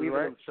like believe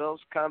in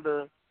themselves, kind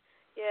of?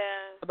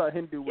 Yeah. I thought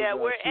Hindu was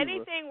where Shiva.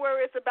 anything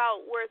where it's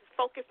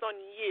focused on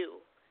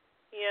you.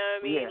 You know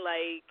what I mean? Yeah.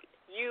 Like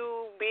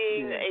you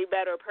being a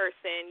better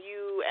person,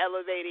 you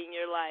elevating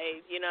your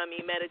life. You know what I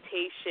mean?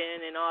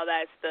 Meditation and all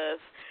that stuff.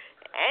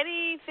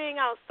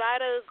 Anything outside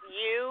of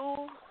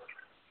you,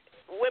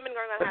 women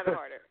are gonna have it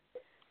harder.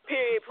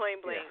 Period,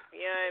 point blank.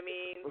 You know what I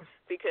mean?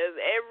 Because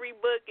every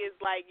book is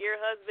like your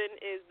husband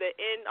is the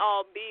end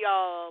all be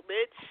all,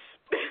 bitch.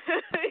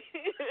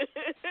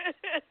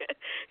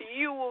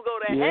 You will go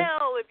to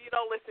hell if you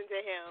don't listen to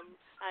him.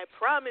 I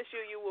promise you,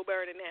 you will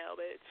burn in hell,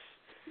 bitch.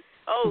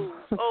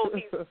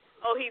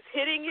 He's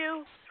hitting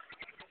you?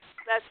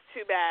 That's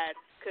too bad,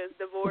 because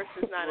divorce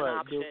is not an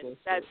option.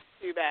 That's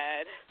too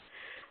bad.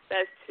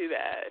 That's too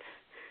bad.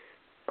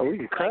 Oh, we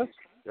can cuss?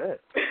 Yeah.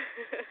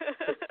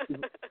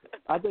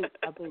 I think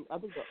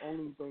the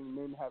only thing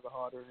men have it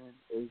harder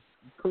in is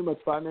pretty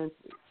much financially.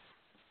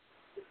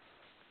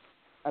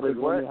 I think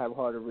women have it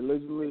harder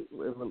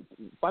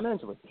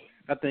financially.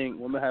 I think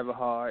women have it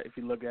hard if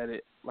you look at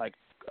it like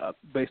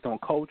based on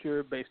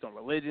culture, based on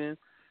religion,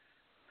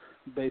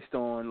 based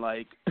on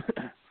like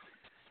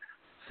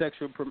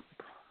sexual.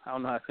 I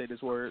don't know how to say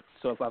this word,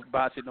 so if I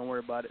botch it, don't worry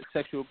about it.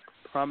 Sexual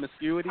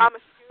promiscuity.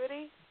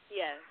 Promiscuity?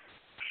 Yes.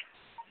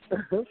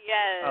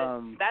 Yes,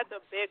 that's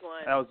a big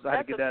one. I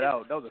had to get that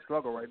out. That was a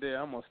struggle right there. I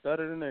almost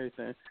stuttered and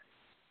everything.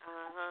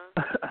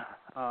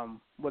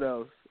 What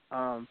else?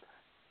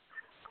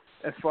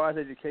 As far as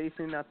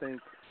education, I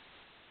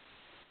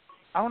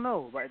don't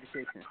know about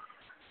education.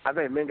 I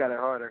think men got it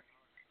harder.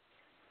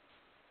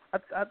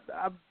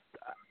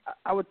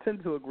 I would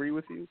tend to agree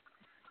with you,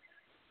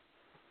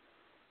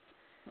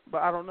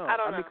 but I don't know.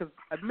 I mean, because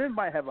men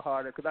might have it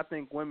harder because I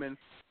think women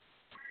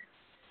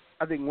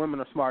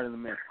are smarter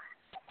than men.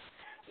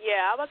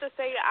 Yeah, I'm about to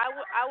say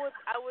I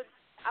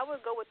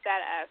would go with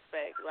that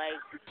aspect. Like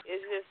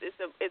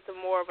it's a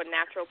more of a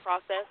natural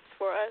process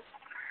for us.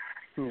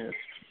 Yeah.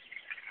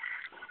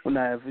 Well,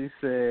 now if you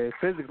say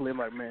physically, I'm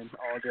like, man,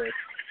 all day.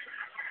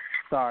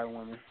 Sorry,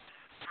 women.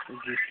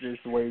 It's just this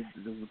way.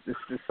 It's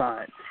just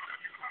science.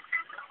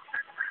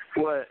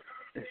 What?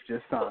 It's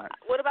just science.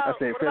 What about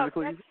sex though?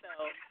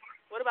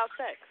 What about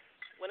sex?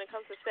 When it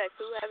comes to sex,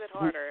 who has it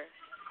harder?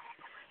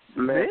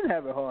 Men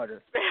have it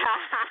harder.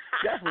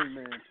 Definitely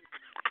men.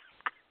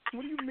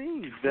 What do you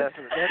mean? That's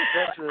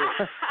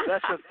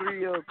a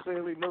 3-0,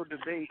 clearly no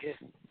debate.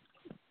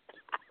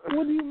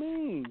 What do you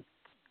mean?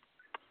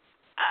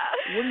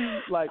 What do you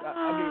like?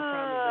 I'll give you a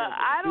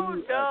prime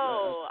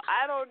example.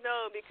 I don't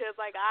know because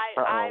like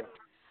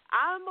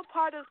I'm a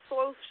part of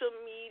social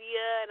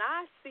media and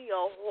I see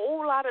a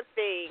whole lot of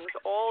things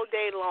all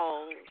day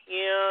long.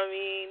 You know what I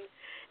mean?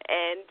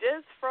 And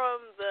just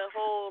from the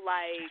whole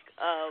like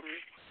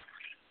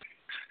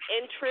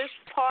interest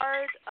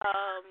part,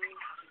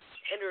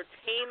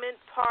 entertainment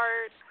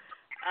part,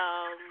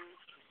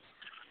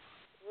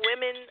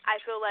 women I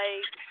feel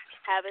like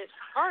have it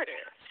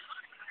harder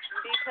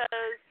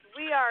because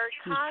we are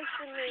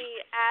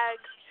constantly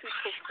asked to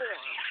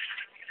perform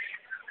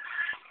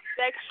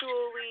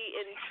sexually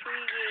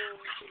intriguing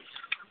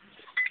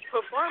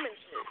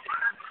performances.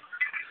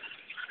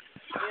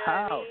 You know what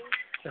I mean?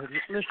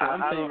 Listen,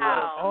 I'm saying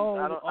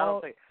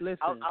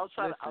listen. I'll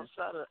try to.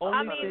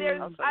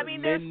 I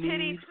mean, there's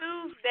Titty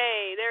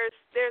Tuesday.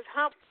 There's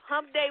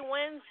Hump Day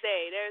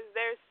Wednesday.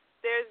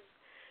 There's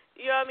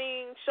you know what I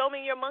mean? Show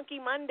me your monkey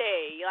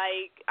Monday.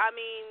 Like I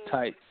mean.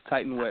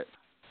 Tight and wet.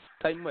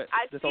 I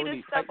see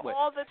this stuff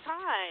all the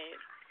time.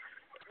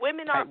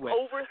 Women are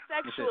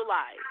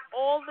over-sexualized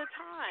all the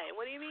time.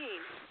 What do you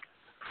mean?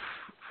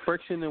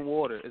 Friction and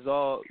water is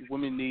all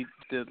women need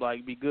to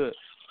like be good.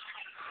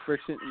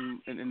 Friction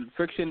and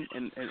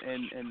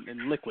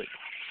liquid.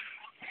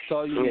 That's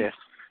all you need.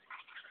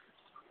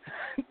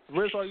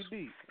 Where's all you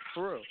need?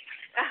 For real.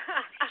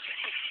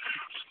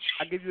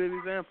 I give you an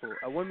example.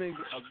 A woman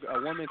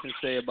can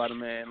say about a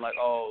man like,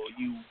 "Oh,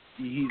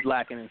 he's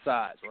lacking in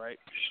size," right?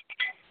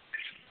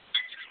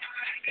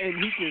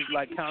 And he could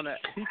like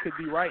he could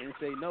be right and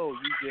say, "No,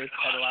 you just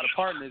had a lot of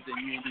partners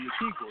and you didn't do your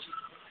equals."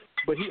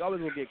 But he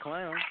always gonna get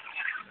clowned.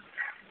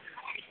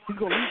 He's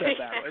gonna lose that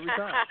battle every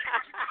time.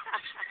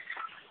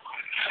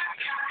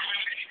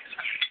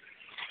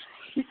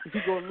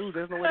 He's gonna lose.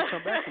 There's no way to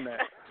come back from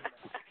that.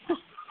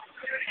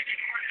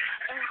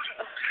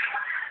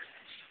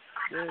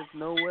 There's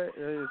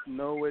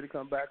no way to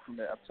come back from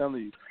that. I'm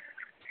telling you.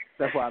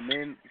 That's why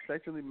men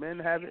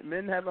have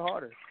it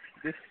harder.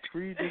 Just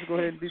go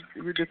ahead and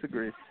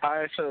disagree. All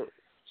right, so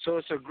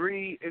it's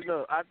agree.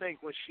 No, I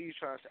think what she's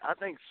trying to say. I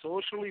think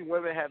socially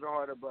women have it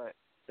harder, but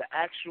the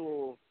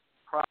actual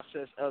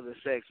process of the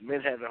sex,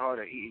 men have it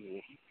harder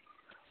easily.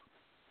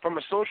 From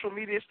a social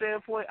media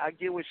standpoint, I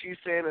get what she's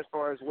saying as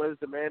far as what is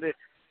demanded.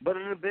 But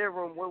in the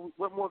bedroom,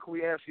 what more can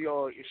we ask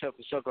y'all yourself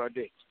to suck our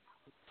dicks?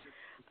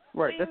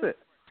 Right, that's it.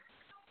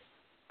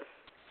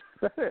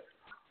 That's it.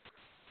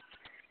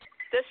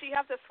 Does she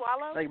have to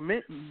swallow? Like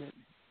men,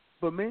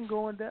 But men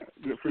going down.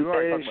 Yeah, Is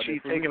she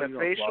taking a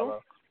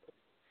facial?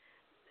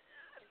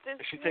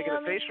 Is she taking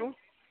a facial?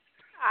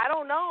 I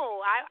don't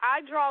know.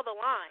 I draw the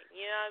line.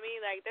 You know what I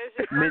mean? Like, there's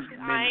just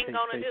I ain't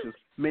gonna do.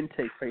 Men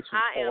take facials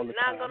all the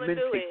time. I am not gonna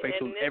do it.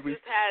 And this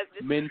has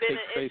been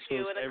an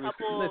issue in a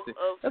couple of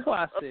that's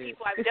why I said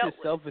people I've it's dealt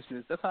just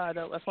selfishness. That's how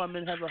that's why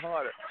men have it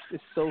harder.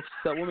 It's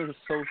women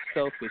are so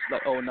selfish.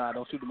 Like, oh nah,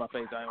 don't shoot in my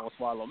face. I ain't gonna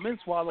swallow. Men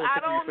swallow and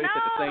take in your face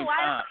at the same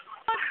time.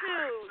 I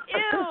don't want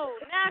to. Ew,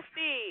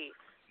 nasty.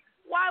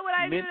 Why would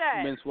I do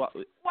that?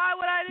 Why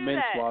would I do that?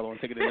 Men swallow and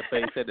take it in the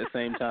face at the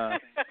same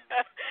time.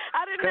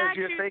 I didn't ask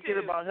you to. Because you're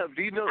thinking about him.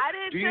 Do you know? I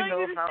didn't tell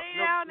you to stay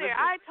down there.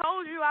 I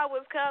told you I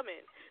was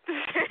coming.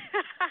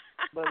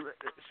 But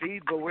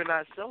we're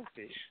not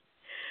selfish.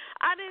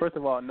 I didn't. First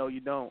of all, no,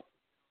 you don't.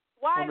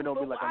 Why is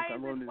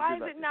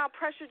it now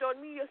pressured on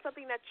me or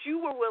something that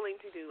you were willing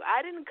to do?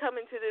 I didn't come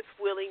into this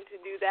willing to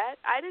do that.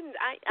 I didn't.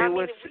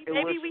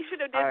 Maybe we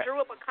should have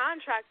drew up a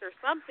contract or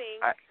something.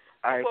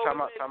 All right, time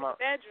out.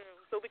 Bedroom,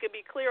 so we could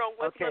be clear on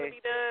what's going to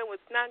be done,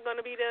 what's not going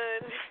to be done.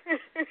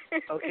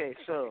 Okay,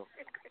 so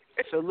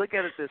look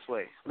at it this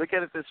way.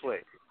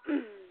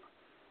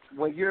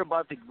 When you're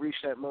about to reach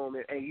that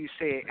moment and you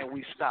say it and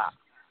we stop,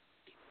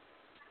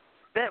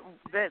 that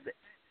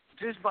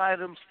just by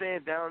them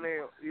staying down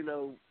there, you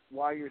know,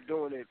 while you're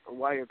doing it or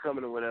while you're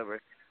coming or whatever,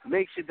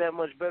 makes it that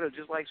much better.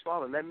 Just like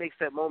swallowing, that makes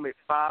that moment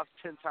 5-10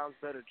 times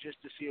better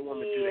just to see a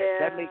woman do that.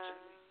 That makes.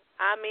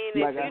 I mean,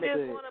 if you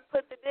just want to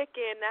put the dick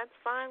in, that's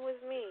fine with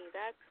me.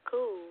 That's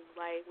cool.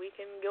 Like, we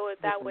can go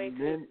it that way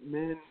too.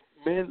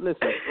 Men,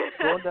 listen.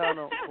 Going down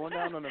on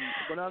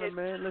the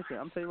man. Listen,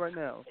 I'm telling you right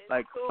now.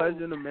 Like, cool.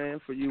 Pleasuring the man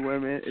for you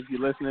women, if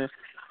you're listening,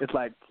 it's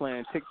like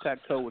playing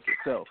tic-tac-toe with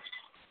yourself.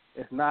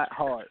 It's not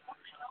hard.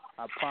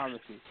 I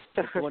promise you.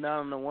 Going down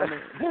on the woman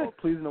or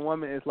pleasing the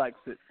woman is like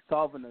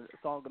solving a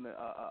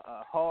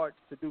hard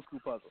Sudoku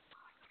puzzle.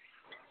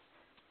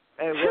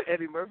 And what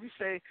Eddie Murphy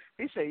say?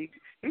 He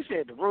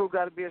said the room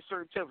got to be a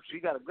certain temperature.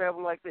 You got to grab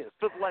them like this,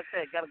 flip them like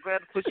that. Got to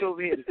grab the push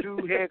over here. The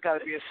dude hair got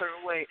to be a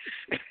certain way.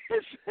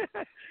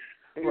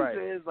 Right.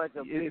 It's like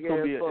a it's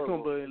gonna be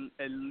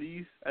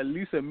at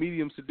least a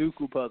medium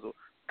Sudoku puzzle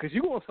because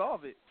you gonna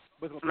solve it.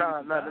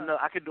 No.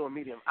 I could do a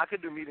medium. I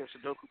could do medium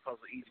Sudoku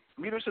puzzle easy.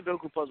 Medium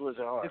Sudoku puzzle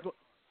isn't hard.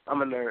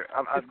 I'm a nerd.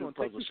 I do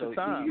puzzles. So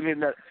you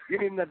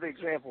need another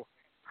example.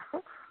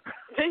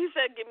 He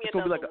said, "Give me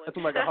another one." It's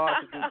gonna be like a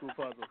hard Sudoku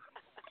puzzle.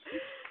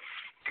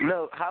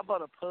 No, how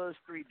about a Puzz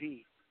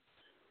 3D?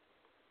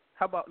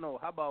 How about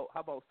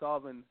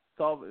solving?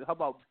 How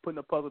about putting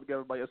a puzzle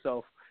together by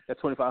yourself? That's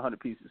 2,500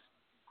 pieces.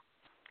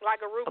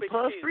 Like a Rubik's Cube. A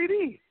Puzz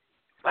 3D.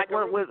 Like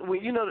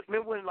when you know,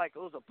 remember when like it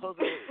was a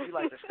puzzle, it'd be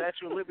like the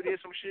Statue of Liberty or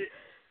some shit,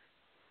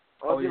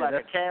 or it'd be like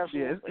a castle.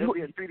 Yeah, it'd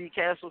be a 3D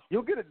castle.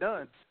 You'll get it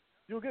done,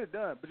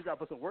 but you gotta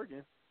put some work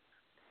in.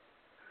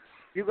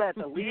 You got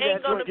to leave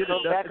that joint, get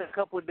it back a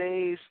couple of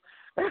days.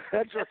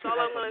 That's all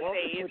I'm gonna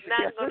say. It's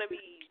not gonna be.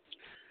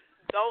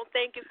 Don't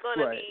think it's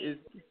gonna be.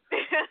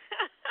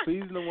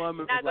 Pleasing the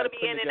woman not is like gonna be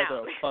putting in and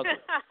together out. a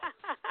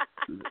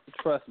puzzle.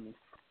 Trust me,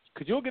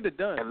 because you'll get it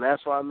done. And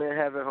that's why men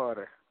have it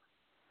harder.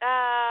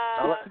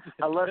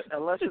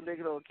 Unless a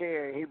nigga don't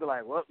care, and he be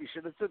like, "Well, you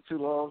should have took too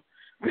long."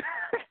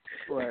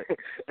 Right.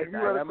 If you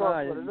run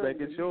across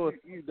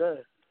you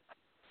done.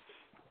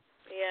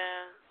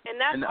 Yeah, and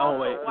that's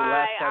why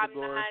I'm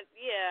not.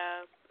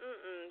 Yeah.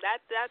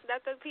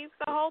 That defeats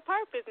the whole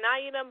purpose. Now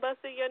you done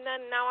busted your nut,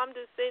 and now I'm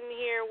just sitting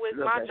here with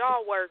my jaw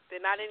worked,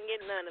 and I didn't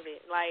get none of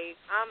it. Like,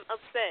 I'm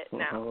upset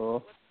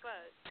now. What the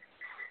fuck?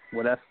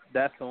 Well,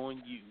 that's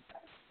on you.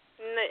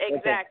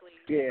 Exactly.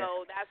 Okay. Yeah.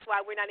 So that's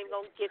why we're not even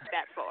gonna get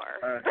that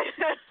far.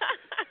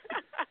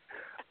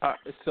 All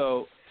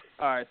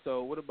right.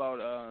 So what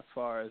about as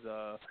far as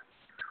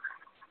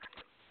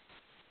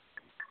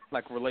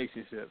like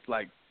relationships,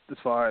 like as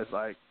far as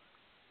like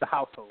the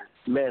household?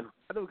 Men.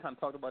 I know we kind of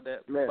talked about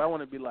that, men. But I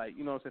want to be like,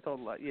 you know what I'm saying?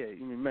 Totally like, yeah,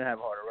 you mean men have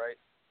it harder, right?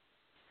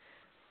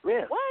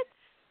 Yeah. What?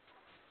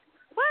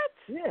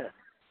 Yeah.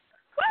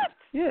 What?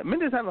 Yeah,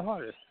 men just have it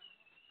harder.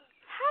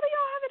 How do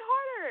y'all have it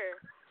harder?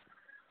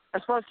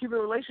 As far as keeping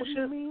a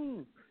relationship? What do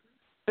you mean?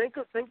 Think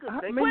of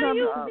what do you mean?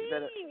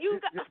 You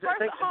got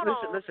hold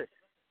on. Listen.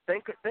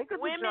 Think of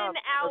women the job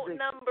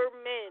outnumber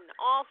men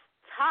off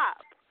top.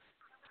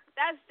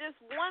 That's just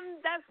one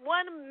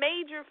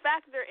major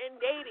factor in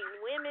dating.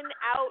 Women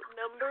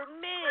outnumber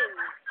men.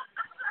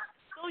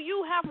 So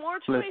you have more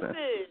choices.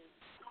 Listen.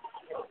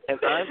 And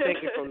I'm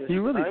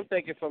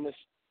thinking from this.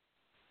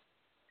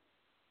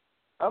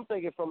 I'm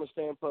thinking from a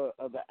standpoint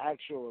of the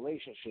actual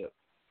relationship.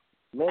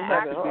 Men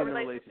have it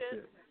harder.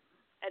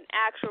 An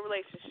actual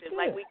relationship,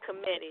 like we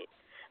committed,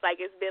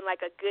 like it's been like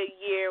a good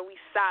year. We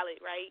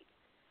solid, right?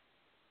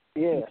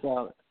 Yeah.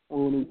 Solid.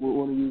 We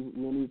want to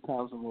use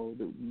Thompson mode.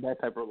 That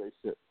type of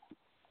relationship.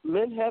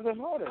 Men have it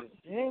harder.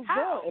 Hands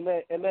down.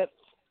 And that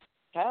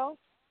how?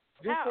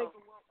 Just think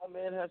of what a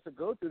man has to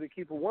go through to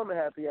keep a woman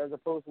happy, as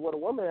opposed to what a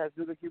woman has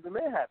to do to keep a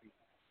man happy.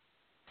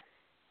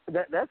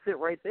 That's it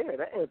right there.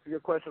 That answers your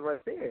question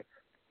right there.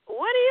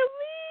 What do you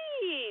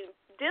mean?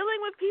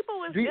 dealing with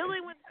people is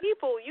dealing with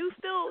people.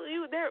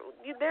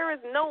 There is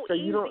no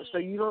easy.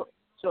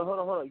 So hold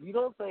on. You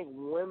don't think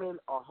women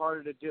are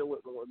harder to deal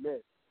with than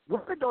men?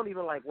 Women don't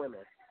even like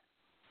women.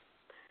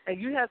 And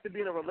you have to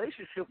be in a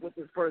relationship with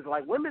this person.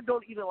 Like, women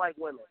don't even like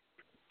women.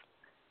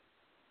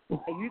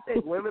 And you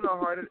think women are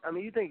harder? I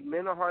mean, you think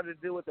men are harder to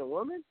deal with than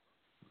women?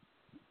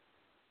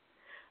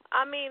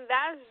 I mean,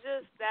 that's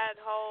just that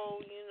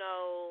whole,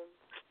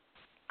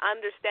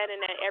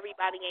 understanding that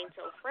everybody ain't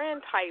your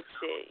friend type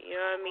shit. You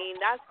know what I mean?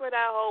 That's where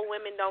that whole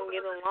women don't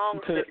get along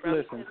shit from.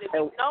 Listen,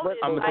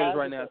 I'm gonna tell you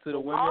right now, to the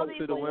women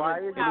listen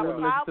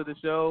to the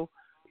show.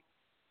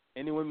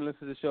 Any women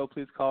listen to the show,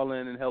 please call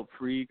in and help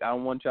Free. I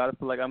don't want y'all to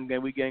feel like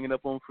we ganging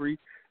up on Free.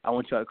 I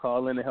want y'all to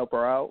call in and help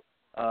her out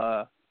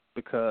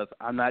because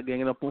I'm not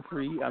ganging up on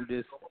Free. I'm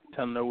just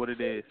telling her what it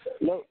is.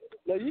 No,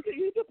 you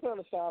can put on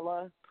the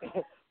sideline.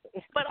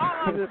 But all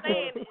I'm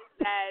saying is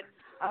that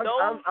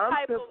those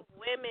type of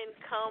women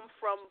come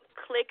from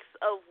cliques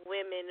of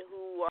women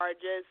who are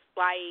just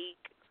like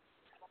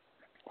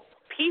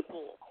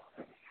people.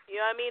 You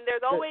know what I mean?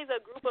 There's always a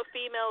group of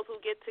females who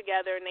get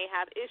together and they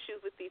have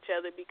issues with each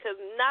other because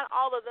not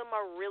all of them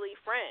are really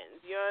friends.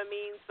 You know what I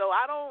mean? So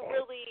I don't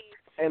really.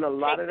 And a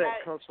lot of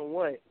that comes from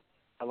what?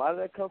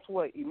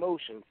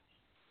 Emotions.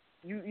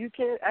 You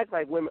can't act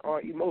like women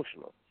aren't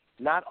emotional.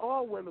 Not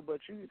all women, but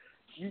you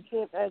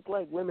can't act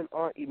like women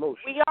aren't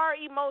emotional. We are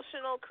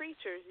emotional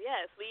creatures,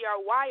 yes. We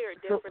are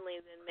wired differently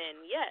than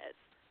men, yes.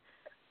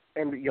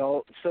 And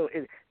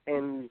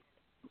and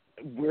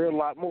we're a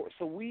lot more.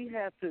 So we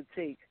have to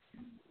take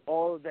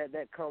all of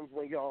that comes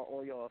when y'all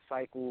on y'all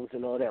cycles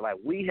and all that. Like,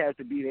 we have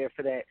to be there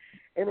for that.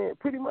 And then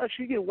pretty much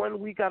you get 1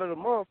 week out of the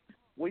month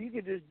where you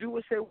can just do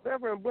or say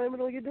whatever and blame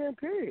it on your damn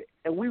period.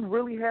 And we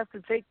really have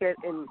to take that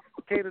and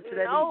cater to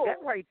that. No.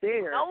 That right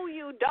there. No,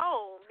 you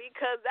don't,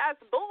 because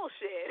that's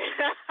bullshit.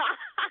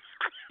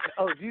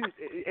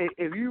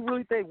 If you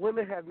really think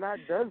women have not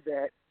done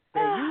that,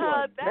 then you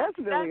are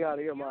definitely out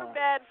of your mind. You're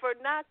bad for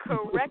not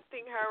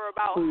correcting her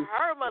about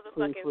her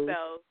motherfucking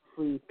self.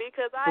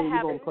 Because I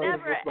have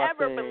never,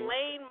 ever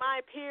blamed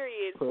my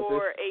period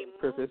for a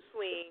mood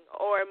swing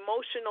or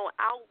emotional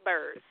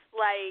outburst.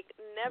 Like,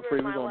 never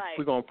in my life.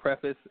 We're going to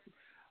preface.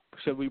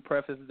 Should we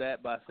preface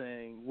that by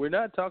saying we're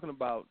not talking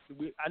about?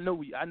 I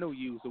know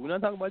you, so we're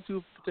not talking about you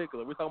in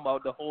particular. We're talking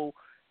about the whole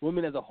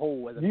women as a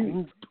whole, as a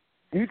group.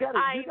 I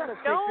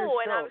know,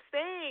 and I'm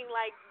saying,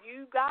 like,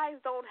 you guys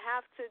don't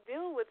have to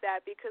deal with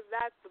that because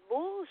that's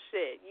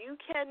bullshit. You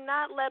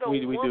cannot let a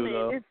woman. We do,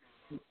 though.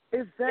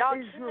 If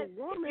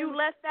you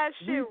let that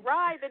shit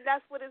ride, then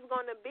that's what it's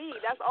going to be.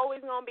 That's always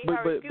going to be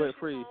her excuse.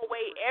 She's going to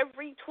wait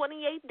every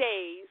 28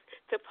 days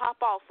to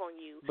pop off on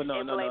you and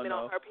blame it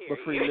on her period.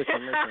 But Free,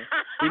 listen.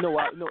 You know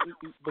why?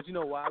 But you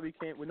know why we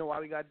can't? We know why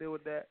we got to deal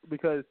with that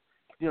because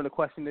the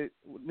question that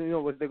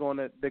what they're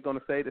gonna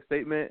say, the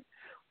statement.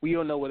 We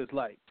don't know what it's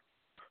like.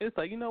 It's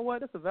like, you know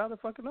what? That's a valid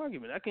fucking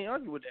argument. I can't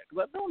argue with that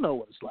because I don't know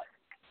what it's like.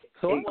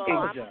 So I'm a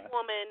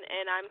woman,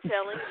 and I'm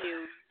telling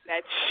you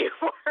that you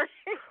are.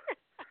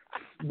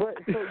 But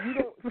so you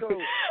don't. So you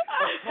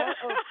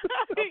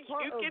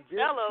can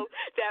tell them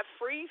that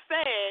Free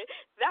said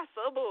that's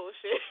some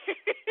bullshit.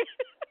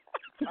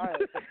 All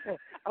right,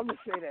 I'm gonna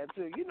say that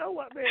too. You know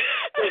what, man? I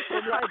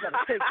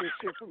gotta take this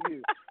shit from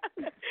you.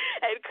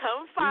 And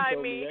come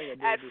find me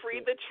at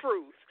Free the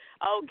Truth.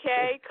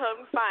 Okay,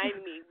 come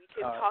find me. We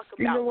can talk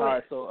about.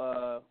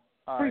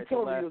 All right,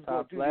 so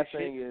last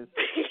thing is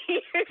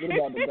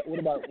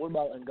what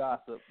about in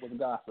gossip? With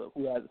gossip,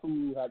 who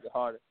has it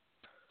harder?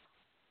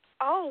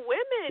 Oh,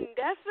 women,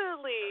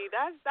 definitely.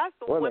 That's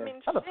the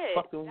women shit.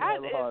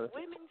 That is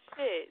women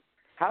shit.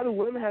 How do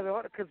women have it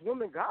harder? Because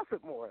women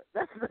gossip more.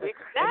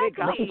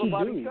 Exactly.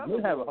 Men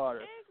have it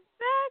harder.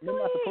 Exactly. You're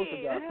not supposed to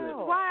gossip.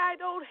 That's why I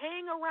don't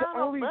hang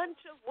around a bunch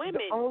of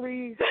women. The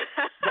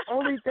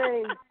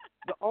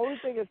only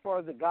thing as far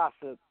as the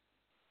gossip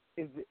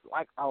is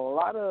like a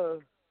lot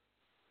of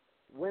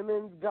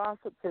women's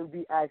gossip can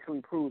be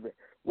actually proven.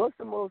 What's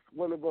the most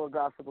women going to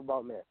gossip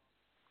about men?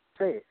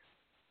 Say it.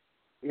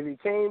 If he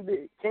came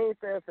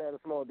fast, had a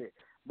small dick.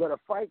 But a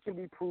fight can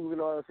be proven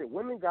all that shit.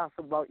 Women gossip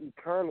about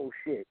eternal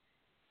shit.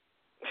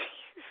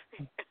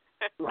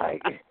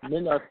 Like,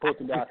 men are supposed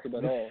to gossip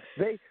at all.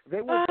 They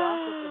will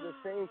gossip in the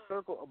same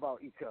circle about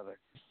each other.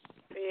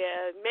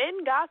 Yeah,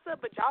 men gossip,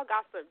 but y'all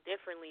gossip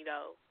differently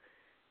though.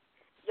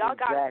 Y'all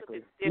gossip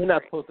is different. You're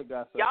not supposed to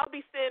gossip. Y'all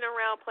be sitting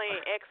around playing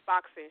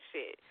Xbox and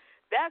shit.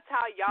 That's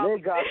how y'all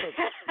men gossip.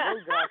 Men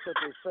gossip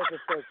is such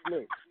and such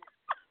mix.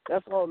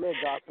 That's all men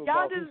gossip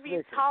y'all about. Just be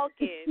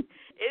talking.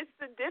 It's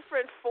a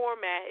different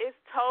format. It's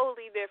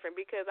totally different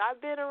because I've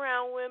been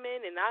around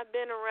women and I've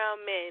been around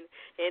men,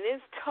 and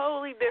it's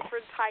totally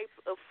different types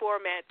of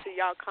format to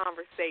y'all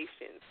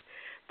conversations.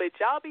 But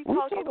y'all be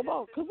talking we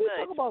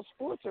talk about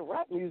sports and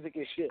rap music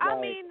and shit. I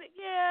mean,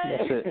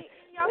 yeah,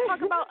 y'all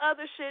talk about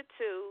other shit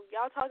too.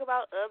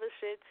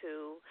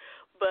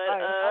 But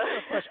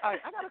I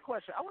got a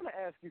question. I want to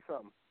ask you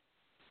something.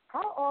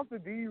 How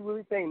often do you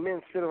really think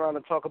men sit around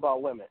and talk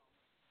about women?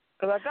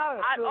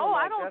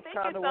 I don't think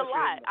it's a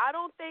lot. I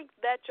don't think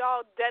that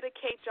y'all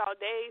dedicate y'all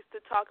days to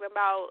talking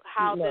about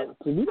how this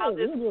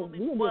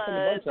woman was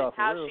and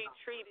how she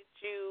treated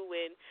you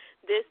and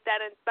this,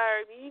 that, and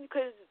third.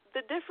 Because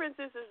the difference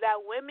is that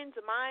women's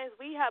minds,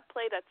 we have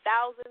played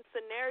 1,000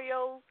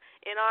 scenarios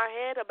in our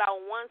head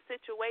about one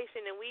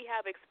situation, and we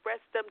have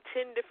expressed them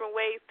 10 different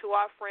ways to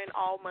our friend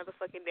all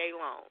motherfucking day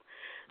long.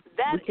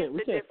 We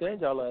can't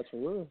stand y'all ass for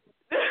real.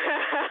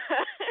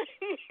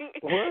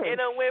 It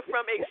done went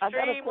from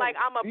extreme, like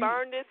I'm gonna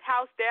burn this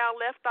house down,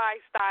 Left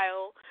Eye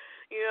style,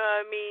 you know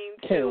what I mean,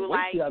 to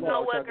like, you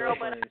know what, girl,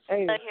 but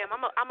I'm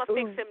gonna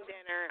fix him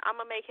dinner. I'm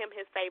gonna make him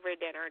his favorite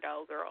dinner,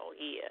 though, girl.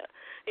 Yeah,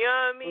 you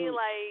know what I mean.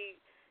 Like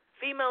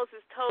females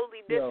is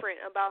totally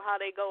different about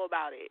how they go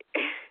about it.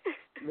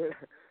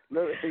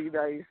 Another thing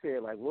you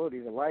said, like, we don't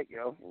even like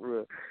y'all for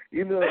real.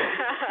 You know,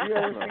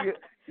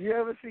 you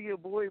ever see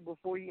your boy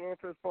before he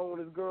answers his phone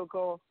when his girl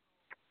calls?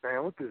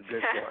 Man, what's this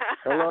bitch for?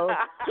 Hello?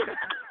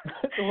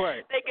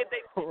 Right. They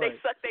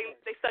suck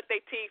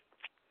their teeth.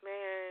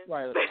 Man.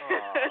 Right.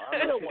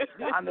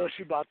 I know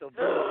she about to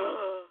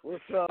blow.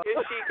 What's up?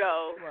 Here she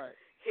go. Right.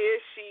 Here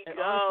she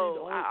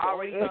go. I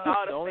already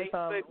saw the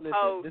Facebook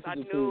post. I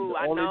knew.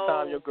 The only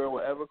time your girl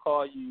will ever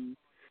call you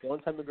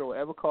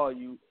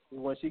is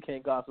when she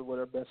can't gossip with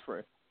her best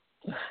friend.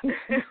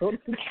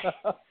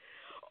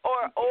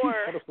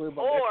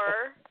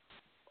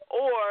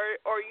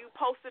 or you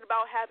posted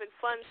about having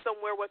fun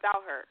somewhere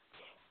without her.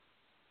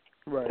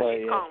 Right.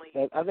 She's calling.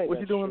 I think what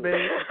you doing,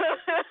 baby?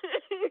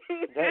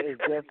 That is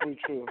definitely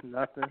true.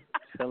 Nothing.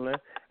 Chilling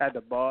at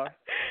the bar.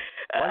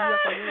 Why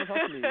you have to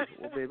talk to me?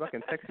 Well, babe, I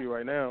can text you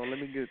right now. Let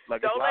me get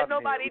like. Don't let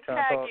nobody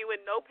tag you with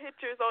no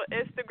pictures on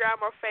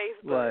Instagram or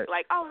Facebook. Right.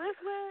 Like, oh, this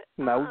what?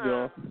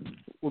 No,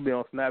 we'll be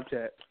on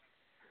Snapchat.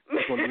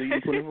 It's gonna delete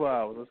you 24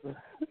 hours. Let's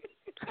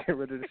get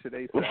rid of this shit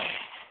ASAP.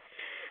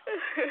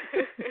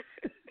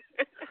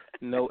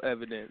 No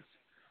evidence.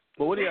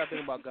 But what do y'all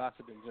think about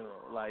gossip in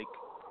general? Like,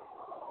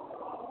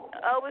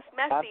 it's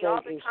messy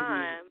all the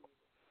time.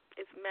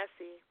 It's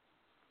messy.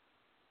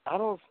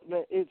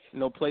 It's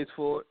no place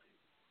for it.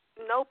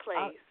 No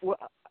place.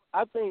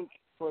 I think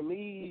for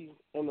me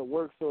in the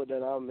work field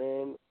that I'm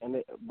in,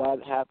 and by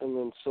it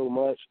happening so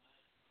much,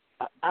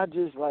 I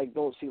just like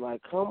don't see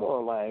like, come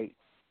on, like.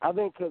 I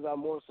think because I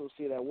more so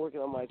see it at work,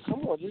 and I'm like,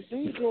 come on, just do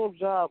your damn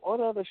job. All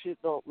the other shit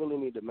don't really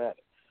need to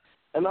matter.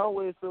 And I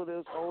always feel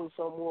there's always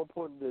something more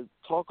important to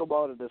talk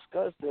about or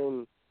discuss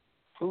than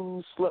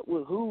who slept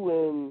with who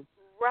and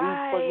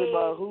who's pregnant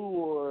by who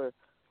or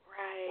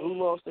who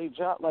lost their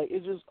job. Like,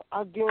 it just,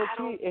 I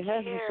guarantee it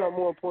has to be something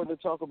more important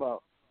to talk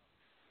about.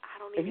 I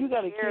don't if you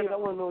got a kid, I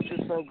want to know what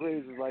your son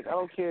grades is like. I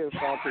don't care if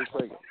Shantae's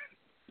pregnant.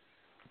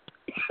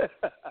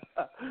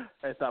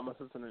 Hey, stop my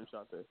sister named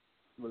Shantae.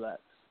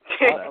 Relax.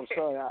 I'm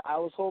sorry. I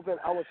was hoping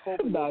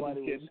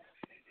nobody was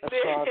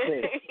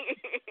Shantae.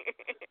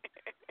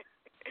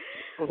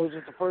 It was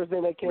just the first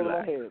thing that came to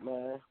my head,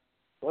 man.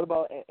 What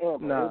about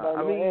Amber?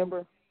 I mean,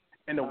 Amber?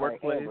 In the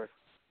workplace, Amber.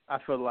 I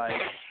feel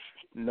like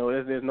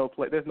there's no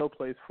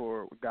place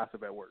for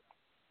gossip at work.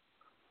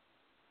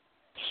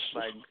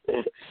 Like,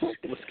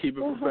 let's keep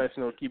it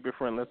professional, keep it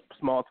friendly, let's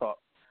small talk.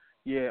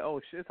 Yeah, oh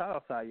shit, it's hot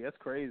outside. Yeah, it's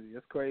crazy.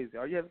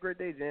 Oh, you have a great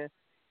day, Jan.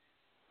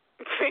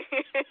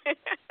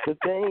 The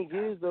thing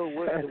is, though,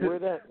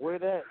 where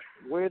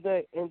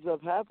that ends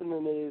up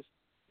happening is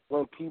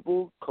when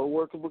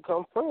coworkers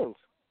become friends.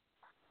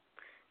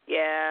 Yeah,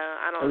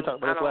 I don't. We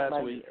talked about this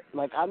last week.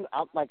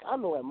 I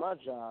know at my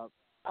job,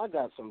 I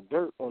got some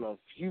dirt on a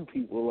few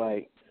people.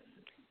 Like,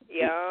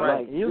 yeah,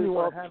 right. You don't even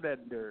want to have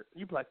that dirt.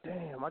 You be like,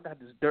 damn, I got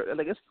this dirt.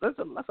 Like, that's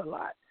a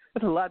lot.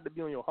 That's a lot to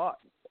be on your heart.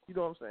 You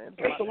know what I'm saying?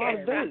 That's a lot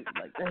of dirt.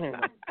 Like, damn,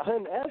 I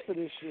didn't ask for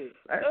this shit.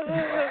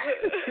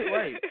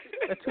 Right.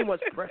 That's too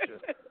much pressure.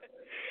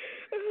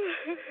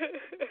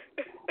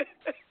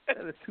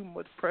 That is too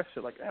much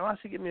pressure. Like, why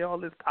she give me all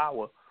this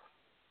power?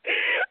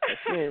 Like,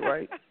 she ain't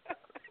right.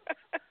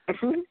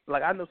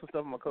 Like, I know some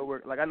stuff with my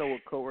coworker. Like, I know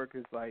what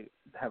coworkers like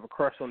have a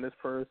crush on this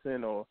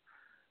person, or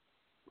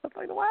I'm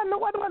like, why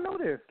do I know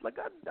this? Like,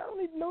 I don't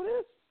need to know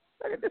this.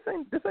 Like, this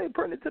ain't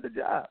pertinent to the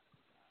job.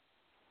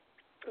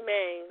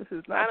 Man,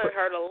 I done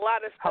heard a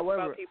lot of stuff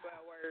about people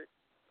at work.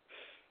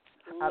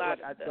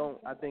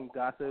 I think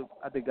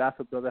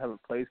gossip doesn't have a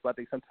place, but I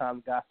think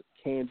sometimes gossip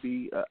can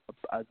be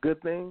a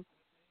good thing.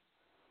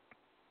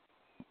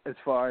 As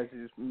far as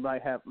you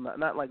might have,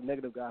 not like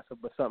negative gossip,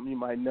 but something you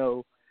might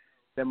know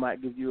that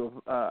might give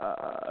you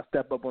a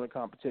step up on the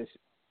competition.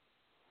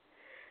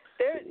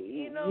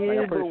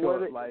 I'm pretty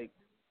sure, like,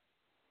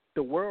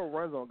 the world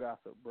runs on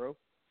gossip, bro.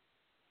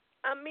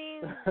 I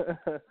mean,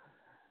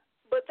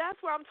 but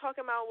that's where I'm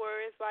talking about,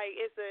 where it's like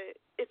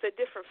it's a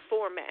different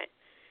format.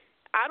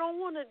 I don't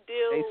want to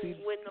deal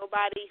with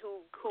nobody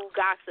who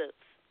gossips.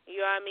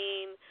 You know what I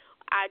mean?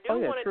 I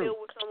do want to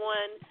deal with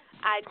someone.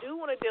 I do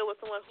want to deal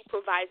with someone who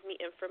provides me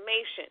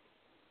information.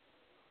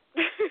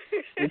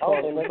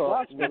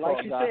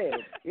 Like you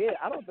said, yeah.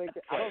 I don't think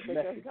that's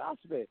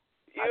gossiping.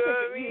 You know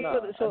what I mean?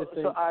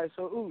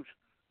 So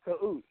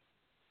Ooch,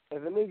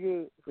 if a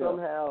nigga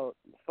somehow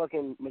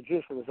fucking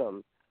magician or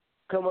something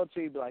come up to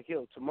you and be like,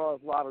 yo,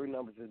 tomorrow's lottery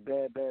numbers is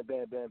bad, bad,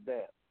 bad, bad,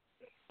 bad.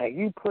 And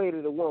you played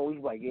it at one, we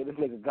was like, yeah, this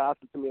nigga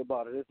gossiped to me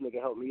about it. This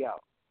nigga helped me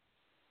out.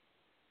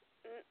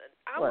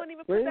 I wouldn't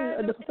even put that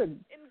in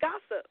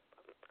gossip.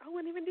 I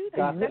wouldn't even do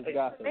that. That's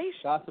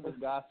information. Gossip is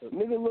gossip.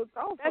 Nigga looked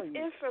out for you.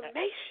 That's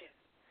information.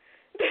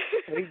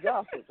 He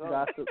gossip.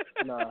 Gossip.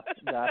 Nah,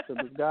 gossip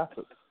is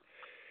gossip.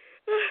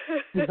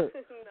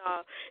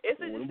 No, it's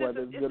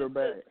whether it's good or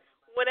bad.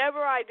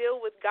 Whenever I deal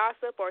with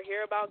gossip or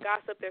hear about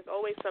gossip, there's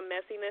always some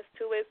messiness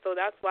to it. So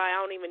that's why I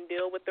don't even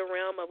deal with the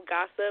realm of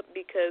gossip,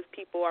 because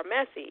people are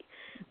messy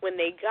when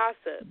they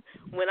gossip.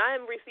 When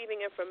I'm receiving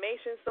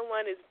information,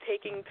 someone is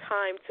taking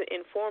time to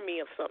inform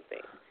me of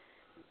something.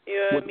 You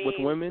know what I mean?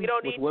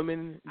 With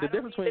women, the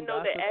difference between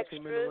gossip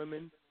between men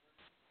and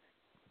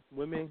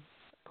women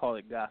call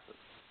it gossip.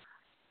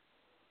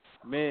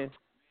 Men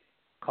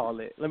call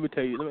it. Let me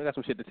tell you. I got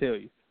some shit to tell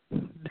you.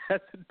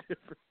 That's the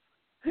difference.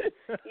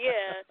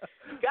 Yeah,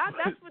 God,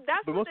 that's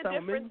what the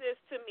difference is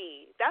to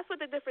me. That's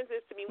what the difference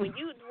is to me.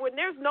 When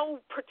there's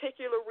no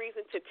particular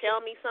reason to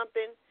tell me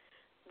something,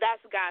 that's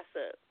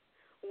gossip.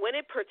 When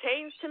it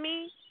pertains to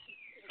me,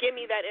 give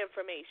me that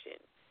information.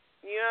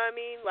 You know what I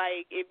mean?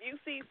 Like, if you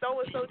see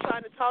so and so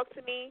trying to talk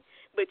to me,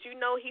 but you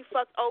know he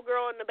fucked old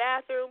girl in the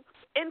bathroom,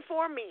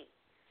 inform me.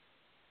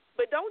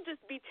 But don't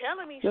just be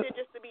telling me shit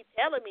just to be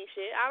telling me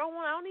shit. I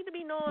don't need to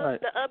be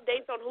knowing the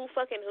updates on who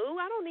fucking who.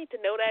 I don't need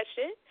to know that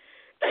shit.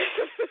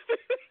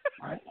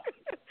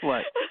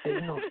 Right. And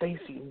you know,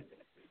 Stacy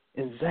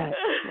and Zach.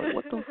 Like,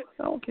 what the fuck?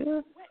 I don't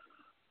care.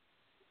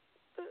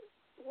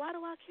 Why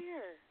do I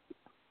care?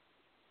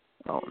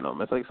 I don't know,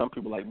 man. It's like some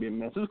people like being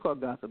messy. It's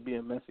called gossip,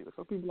 being messy.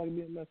 Some people like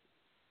being messy.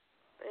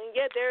 And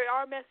yet there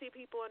are messy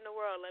people in the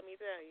world, let me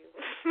tell you.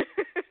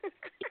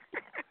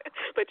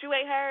 But you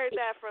ain't heard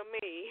that from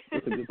me.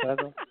 It's a good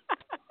title.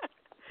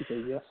 You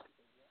say yes.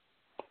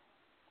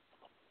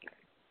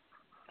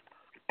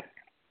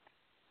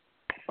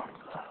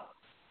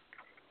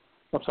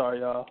 I'm sorry,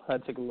 y'all. I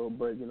had to take a little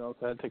break, you know,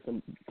 'cause I had to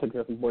take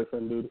care of some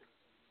boyfriend duty.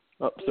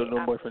 Still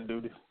doing boyfriend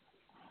duty.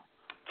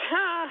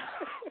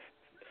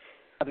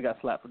 I just got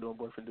slapped for doing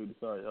boyfriend duty.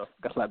 Sorry, y'all.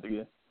 Got slapped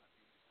again.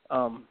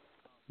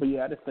 But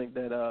yeah, I just think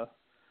that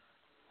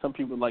some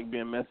people like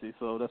being messy,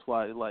 so that's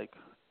why they like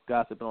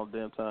gossiping all the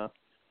damn time.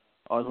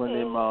 Always running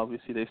their mouth. You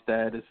see their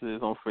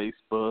statuses on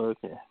Facebook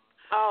and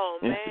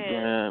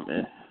Instagram.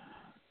 And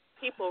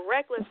people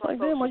reckless on like,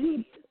 social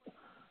media.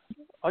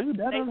 Are you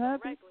that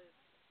unhappy? Reckless.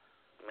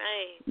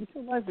 Man. Get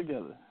your life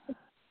together.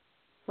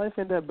 Life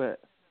ain't that bad.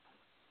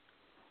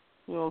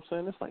 You know what I'm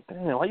saying? It's like,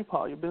 damn, why you put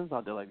all your business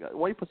out there like that?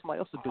 Why you put somebody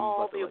else's business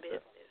out there like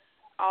that?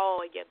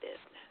 All your business.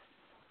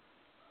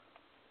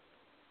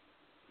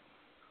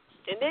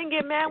 And then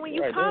get mad when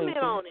you comment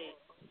on it.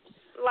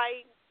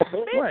 Like,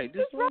 bitch, you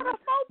just wrote a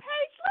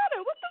 4-page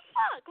letter. What the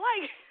fuck?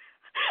 Like,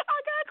 I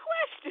got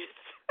questions.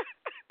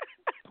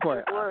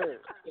 Word.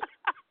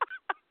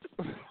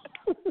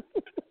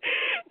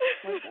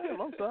 Like,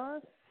 damn, I'm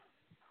sorry.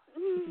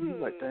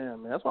 Like,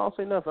 damn, man. That's why I don't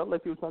say nothing. I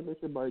let people talk that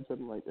shit about each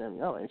other. I'm like, damn,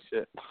 y'all ain't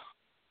shit.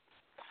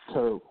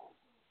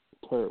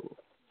 Terrible.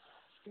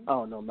 I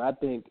don't know, man.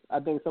 I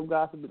think some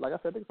gossip, like I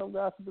said, I think some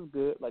gossip is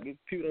good. Like, if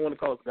people don't want to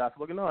call it gossip,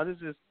 like, no,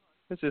 it's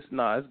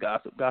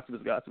gossip. Gossip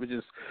is gossip. It's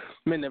just,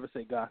 men never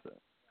say gossip.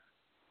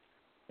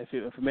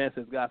 If a man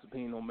says gossip,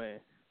 he ain't no man.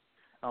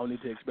 I don't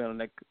need to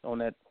expand on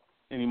that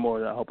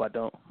anymore. I hope I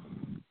don't.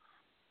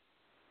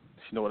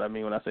 You know what I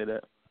mean when I say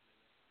that?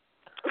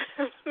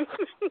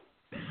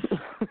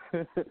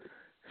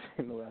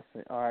 You know what I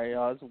say? All right,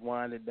 y'all, let's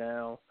wind it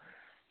down.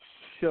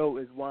 Show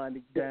is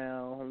winding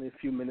down. Only a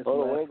few minutes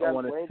left. I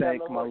want to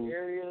thank my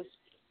areas.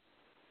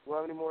 We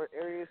have any more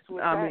areas to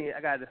attack? I mean,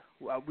 I got to.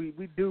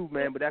 We do,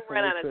 man, but that's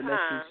going to wait till the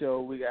next week's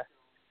show.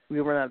 We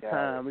run out of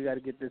time. We got to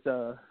get this.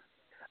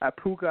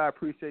 Puka, I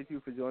appreciate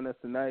you for joining us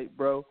tonight,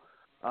 bro.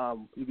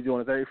 You can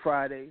join us every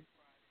Friday.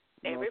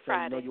 Every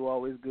Friday. You know you're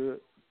always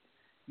good.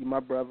 You my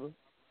brother.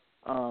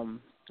 I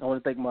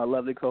want to thank my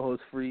lovely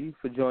co-host Free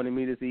for joining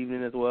me this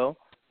evening as well.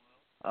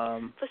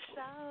 For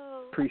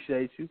sure.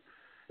 Appreciate you.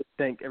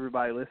 Thank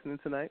everybody listening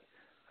tonight.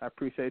 I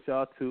appreciate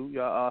y'all too.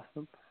 Y'all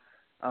awesome.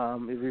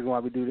 It's the reason why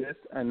we do this,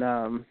 and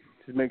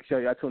just make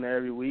sure y'all tune in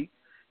every week.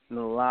 You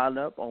know, line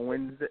up on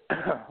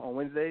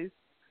Wednesdays.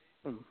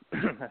 That's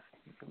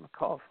my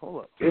cough.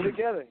 Hold up. Get it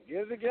together.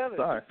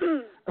 Sorry.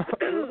 You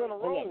was on a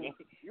roll.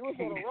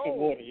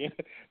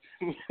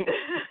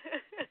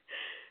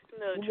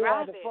 No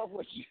driving.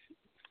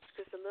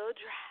 Just a little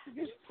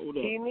dry. Hold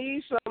up. He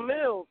needs some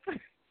milk.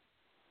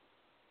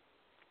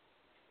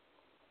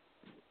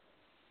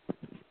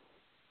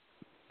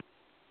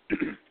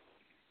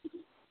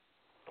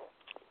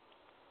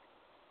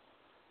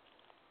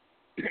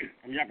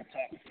 Y'all can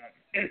talk.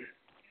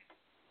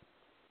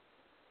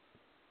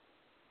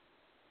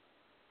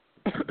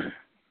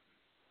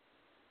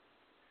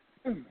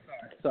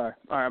 Sorry.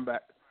 All right, I'm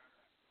back.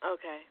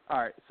 Okay. All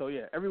right. So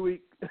yeah, every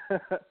week,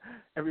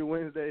 every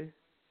Wednesday,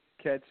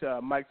 catch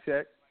Mic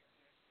Check.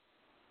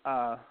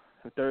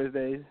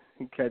 Thursdays,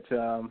 you catch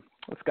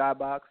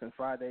Skybox, and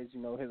Fridays,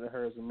 his and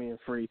hers with me and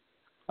Free.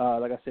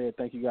 Like I said,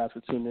 thank you guys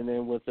for tuning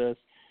in with us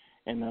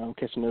and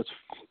catching us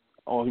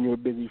on your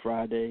busy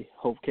Friday.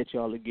 Hope to catch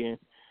y'all again.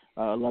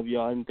 Love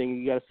y'all. Anything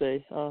you got to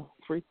say,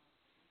 Free?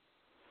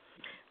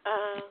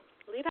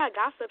 Leave that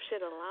gossip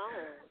shit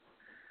alone.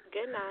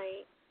 Good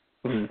night.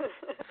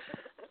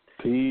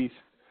 Peace.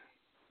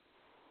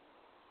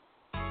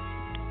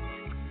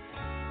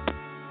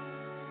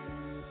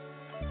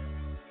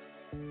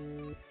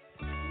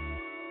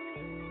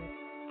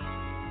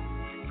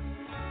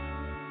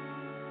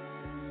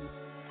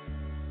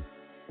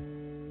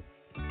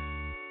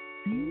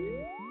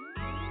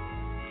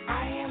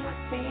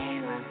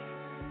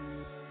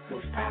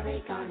 Who's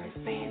probably gonna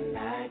sin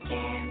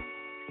again.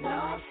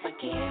 Lord,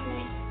 forgive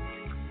me.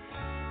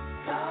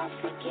 Lord,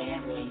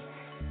 forgive me.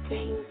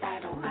 Things I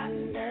don't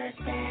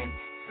understand.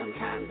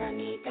 Sometimes I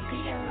need to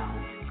be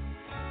alone.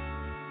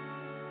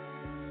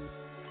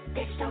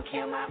 Bitch, don't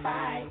kill my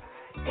vibe.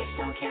 Bitch,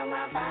 don't kill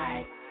my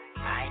vibe.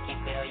 I can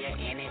feel your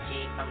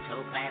energy from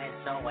 2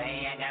 planets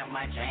away. I got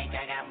my drink,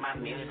 I got my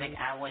music.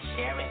 I will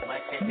share it, but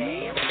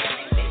today I'm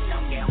feeling. Bitch,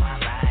 don't kill my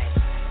vibe.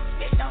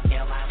 Bitch, don't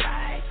kill my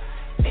vibe.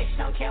 Bitch,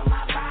 don't kill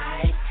my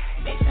vibe.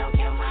 Bitch, don't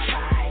kill my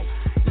vibe.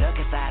 Look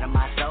inside of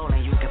my soul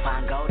and you can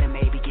find gold and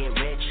maybe get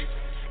rich.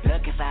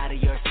 Look inside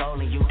of your soul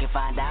and you can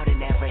find out it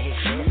never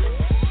exists.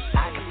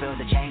 I can feel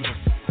the changes.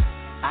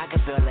 I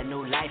can feel a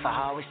new life.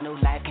 I always knew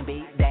life can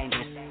be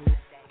dangerous.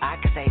 I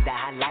can say that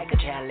I like a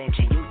challenge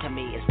and you to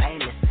me is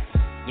painless.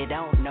 You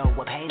don't know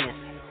what pain is.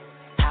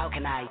 How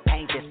can I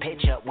paint this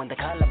picture when the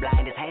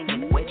colorblind is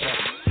hanging with you?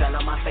 Fell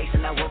on my face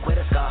and I woke with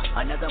a scar.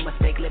 Another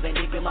mistake living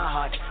deep in my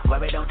heart.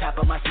 Wear it on top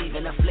of my sleeve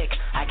in a flick.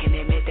 I can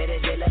admit that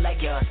it did look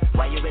like yours.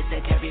 Why you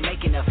resent every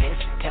making of his?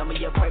 Tell me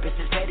your purpose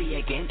is petty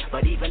again.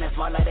 But even a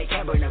small light they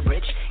can burn a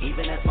bridge.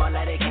 Even a small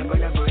light they can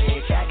burn a bridge.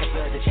 I can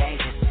feel the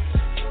changes.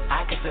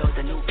 I can feel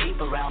the new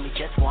people around me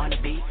just wanna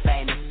be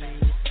famous.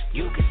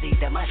 You can see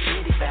that my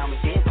city found me,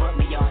 then put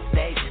me on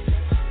stages.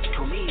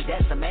 To me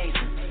that's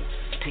amazing.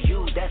 To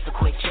you, that's a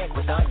quick check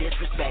with all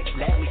disrespect.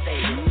 Let me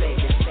say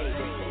this.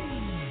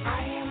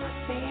 I am a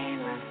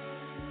sinner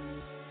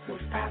who's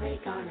probably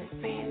gonna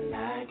sin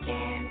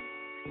again.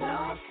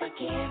 Lord,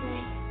 forgive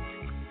me.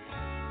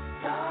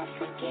 Lord,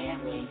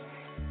 forgive me.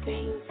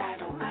 Things I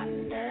don't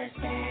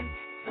understand.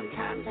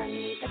 Sometimes I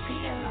need to be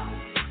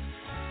alone.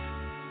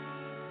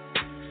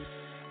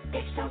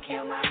 Bitch, don't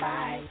kill my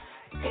vibe.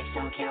 Bitch,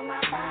 don't kill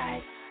my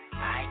vibe.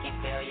 I can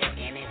feel your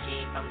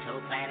energy from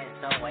 2 planets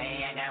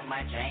away. I got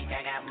my drink,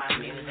 I got my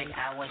music,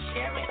 I will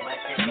share it. But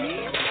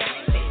today I'm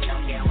feeling, bitch,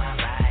 don't kill my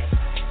vibe.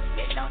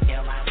 Bitch, don't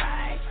kill my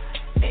vibe.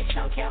 Bitch,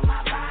 don't kill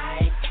my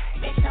vibe.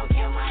 Bitch, don't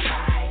kill my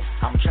vibe.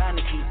 I'm trying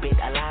to keep it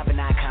alive and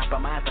not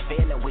compromise the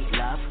feeling we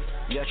love.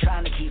 You're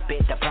trying to keep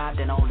it deprived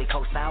and only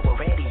co-sign what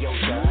radio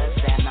does.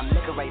 And I'm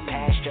looking right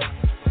past you.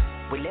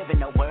 We live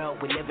in a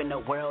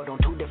world on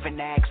 2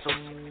 different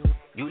axles.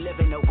 You live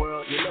in a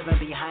world, you're living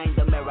behind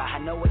the mirror.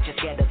 I know what you're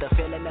scared of, the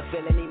feeling,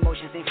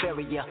 emotions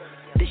inferior.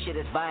 This shit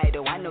is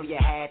vital, I know you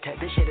had to.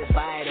 This shit is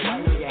vital,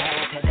 I know you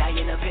had to. Die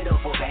in a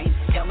pitiful pain,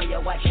 tell me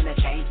you're watching a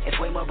chain. It's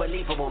way more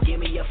believable, give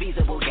me a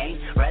feasible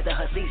gain. Rather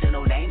her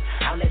seasonal name,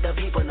 I'll let the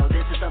people know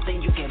this is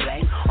something you can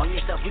blame. On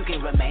yourself you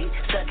can remain,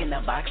 stuck in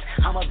the box.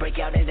 I'ma break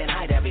out and then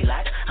hide every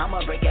lock.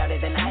 I'ma break out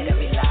and then hide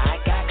every lie.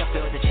 I can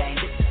feel the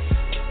changes,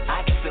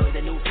 I can feel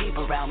the new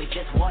people around me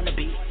just wanna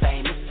be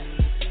famous.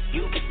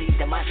 You can see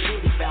that my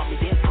city found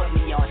me, then put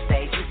me on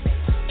stages.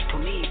 To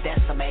me, that's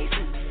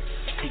amazing.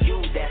 To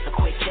you, that's a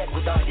quick check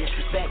with all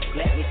disrespect.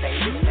 Let me say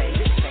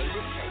this.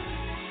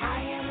 I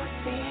am a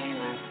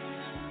sinner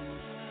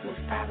who's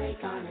probably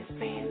gonna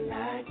sin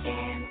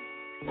again.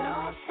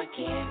 Lord,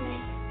 forgive me.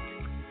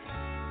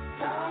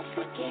 Lord,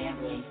 forgive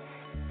me.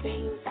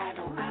 Things I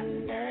don't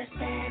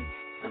understand.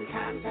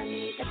 Sometimes I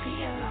need to be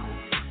alone.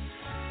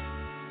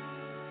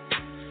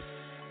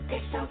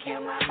 Bitch, don't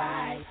kill my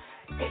vibe.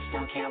 Bitch,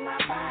 don't kill my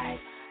vibe.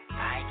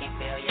 I can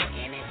feel your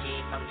energy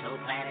from 2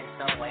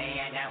 planets away.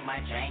 I got my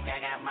drink,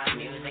 I got my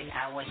music,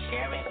 I will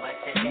share it. But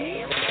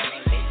today I'm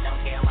feeling, bitch,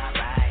 don't kill my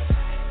vibe.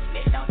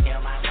 Bitch, don't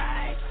kill my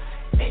vibe.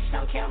 Bitch,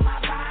 don't kill my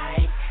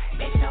vibe.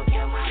 Bitch, don't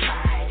kill my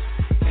vibe.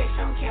 Bitch,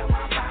 don't kill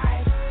my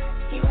vibe.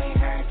 You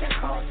ain't heard the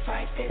coast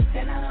like this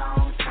in a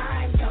long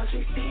time. Don't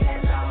you see the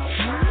long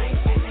line?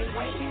 And they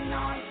waiting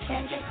on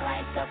Kendrick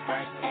like the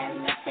first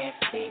and the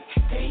 50.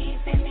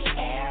 Threes in the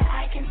air,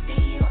 I can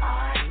see you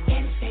are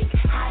in sync.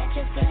 Hide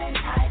your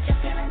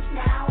feelings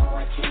now.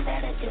 What you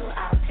better do?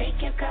 I'll take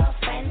your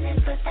girlfriend and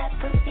put that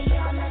pussy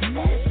on a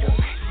pedestal.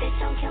 Bitch,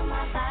 don't kill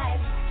my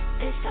vibe.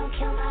 Bitch, don't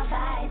kill my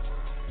vibe.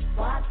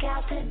 Walk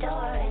out the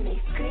door and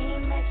they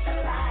scream it's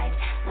alive.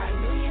 My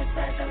New Year's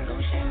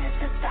resolution is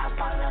to stop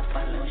all the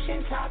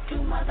pollution. Talk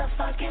too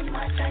motherfucking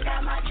much. I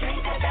got my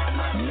drink, I got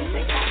my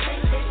music. I say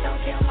bitch,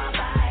 don't kill my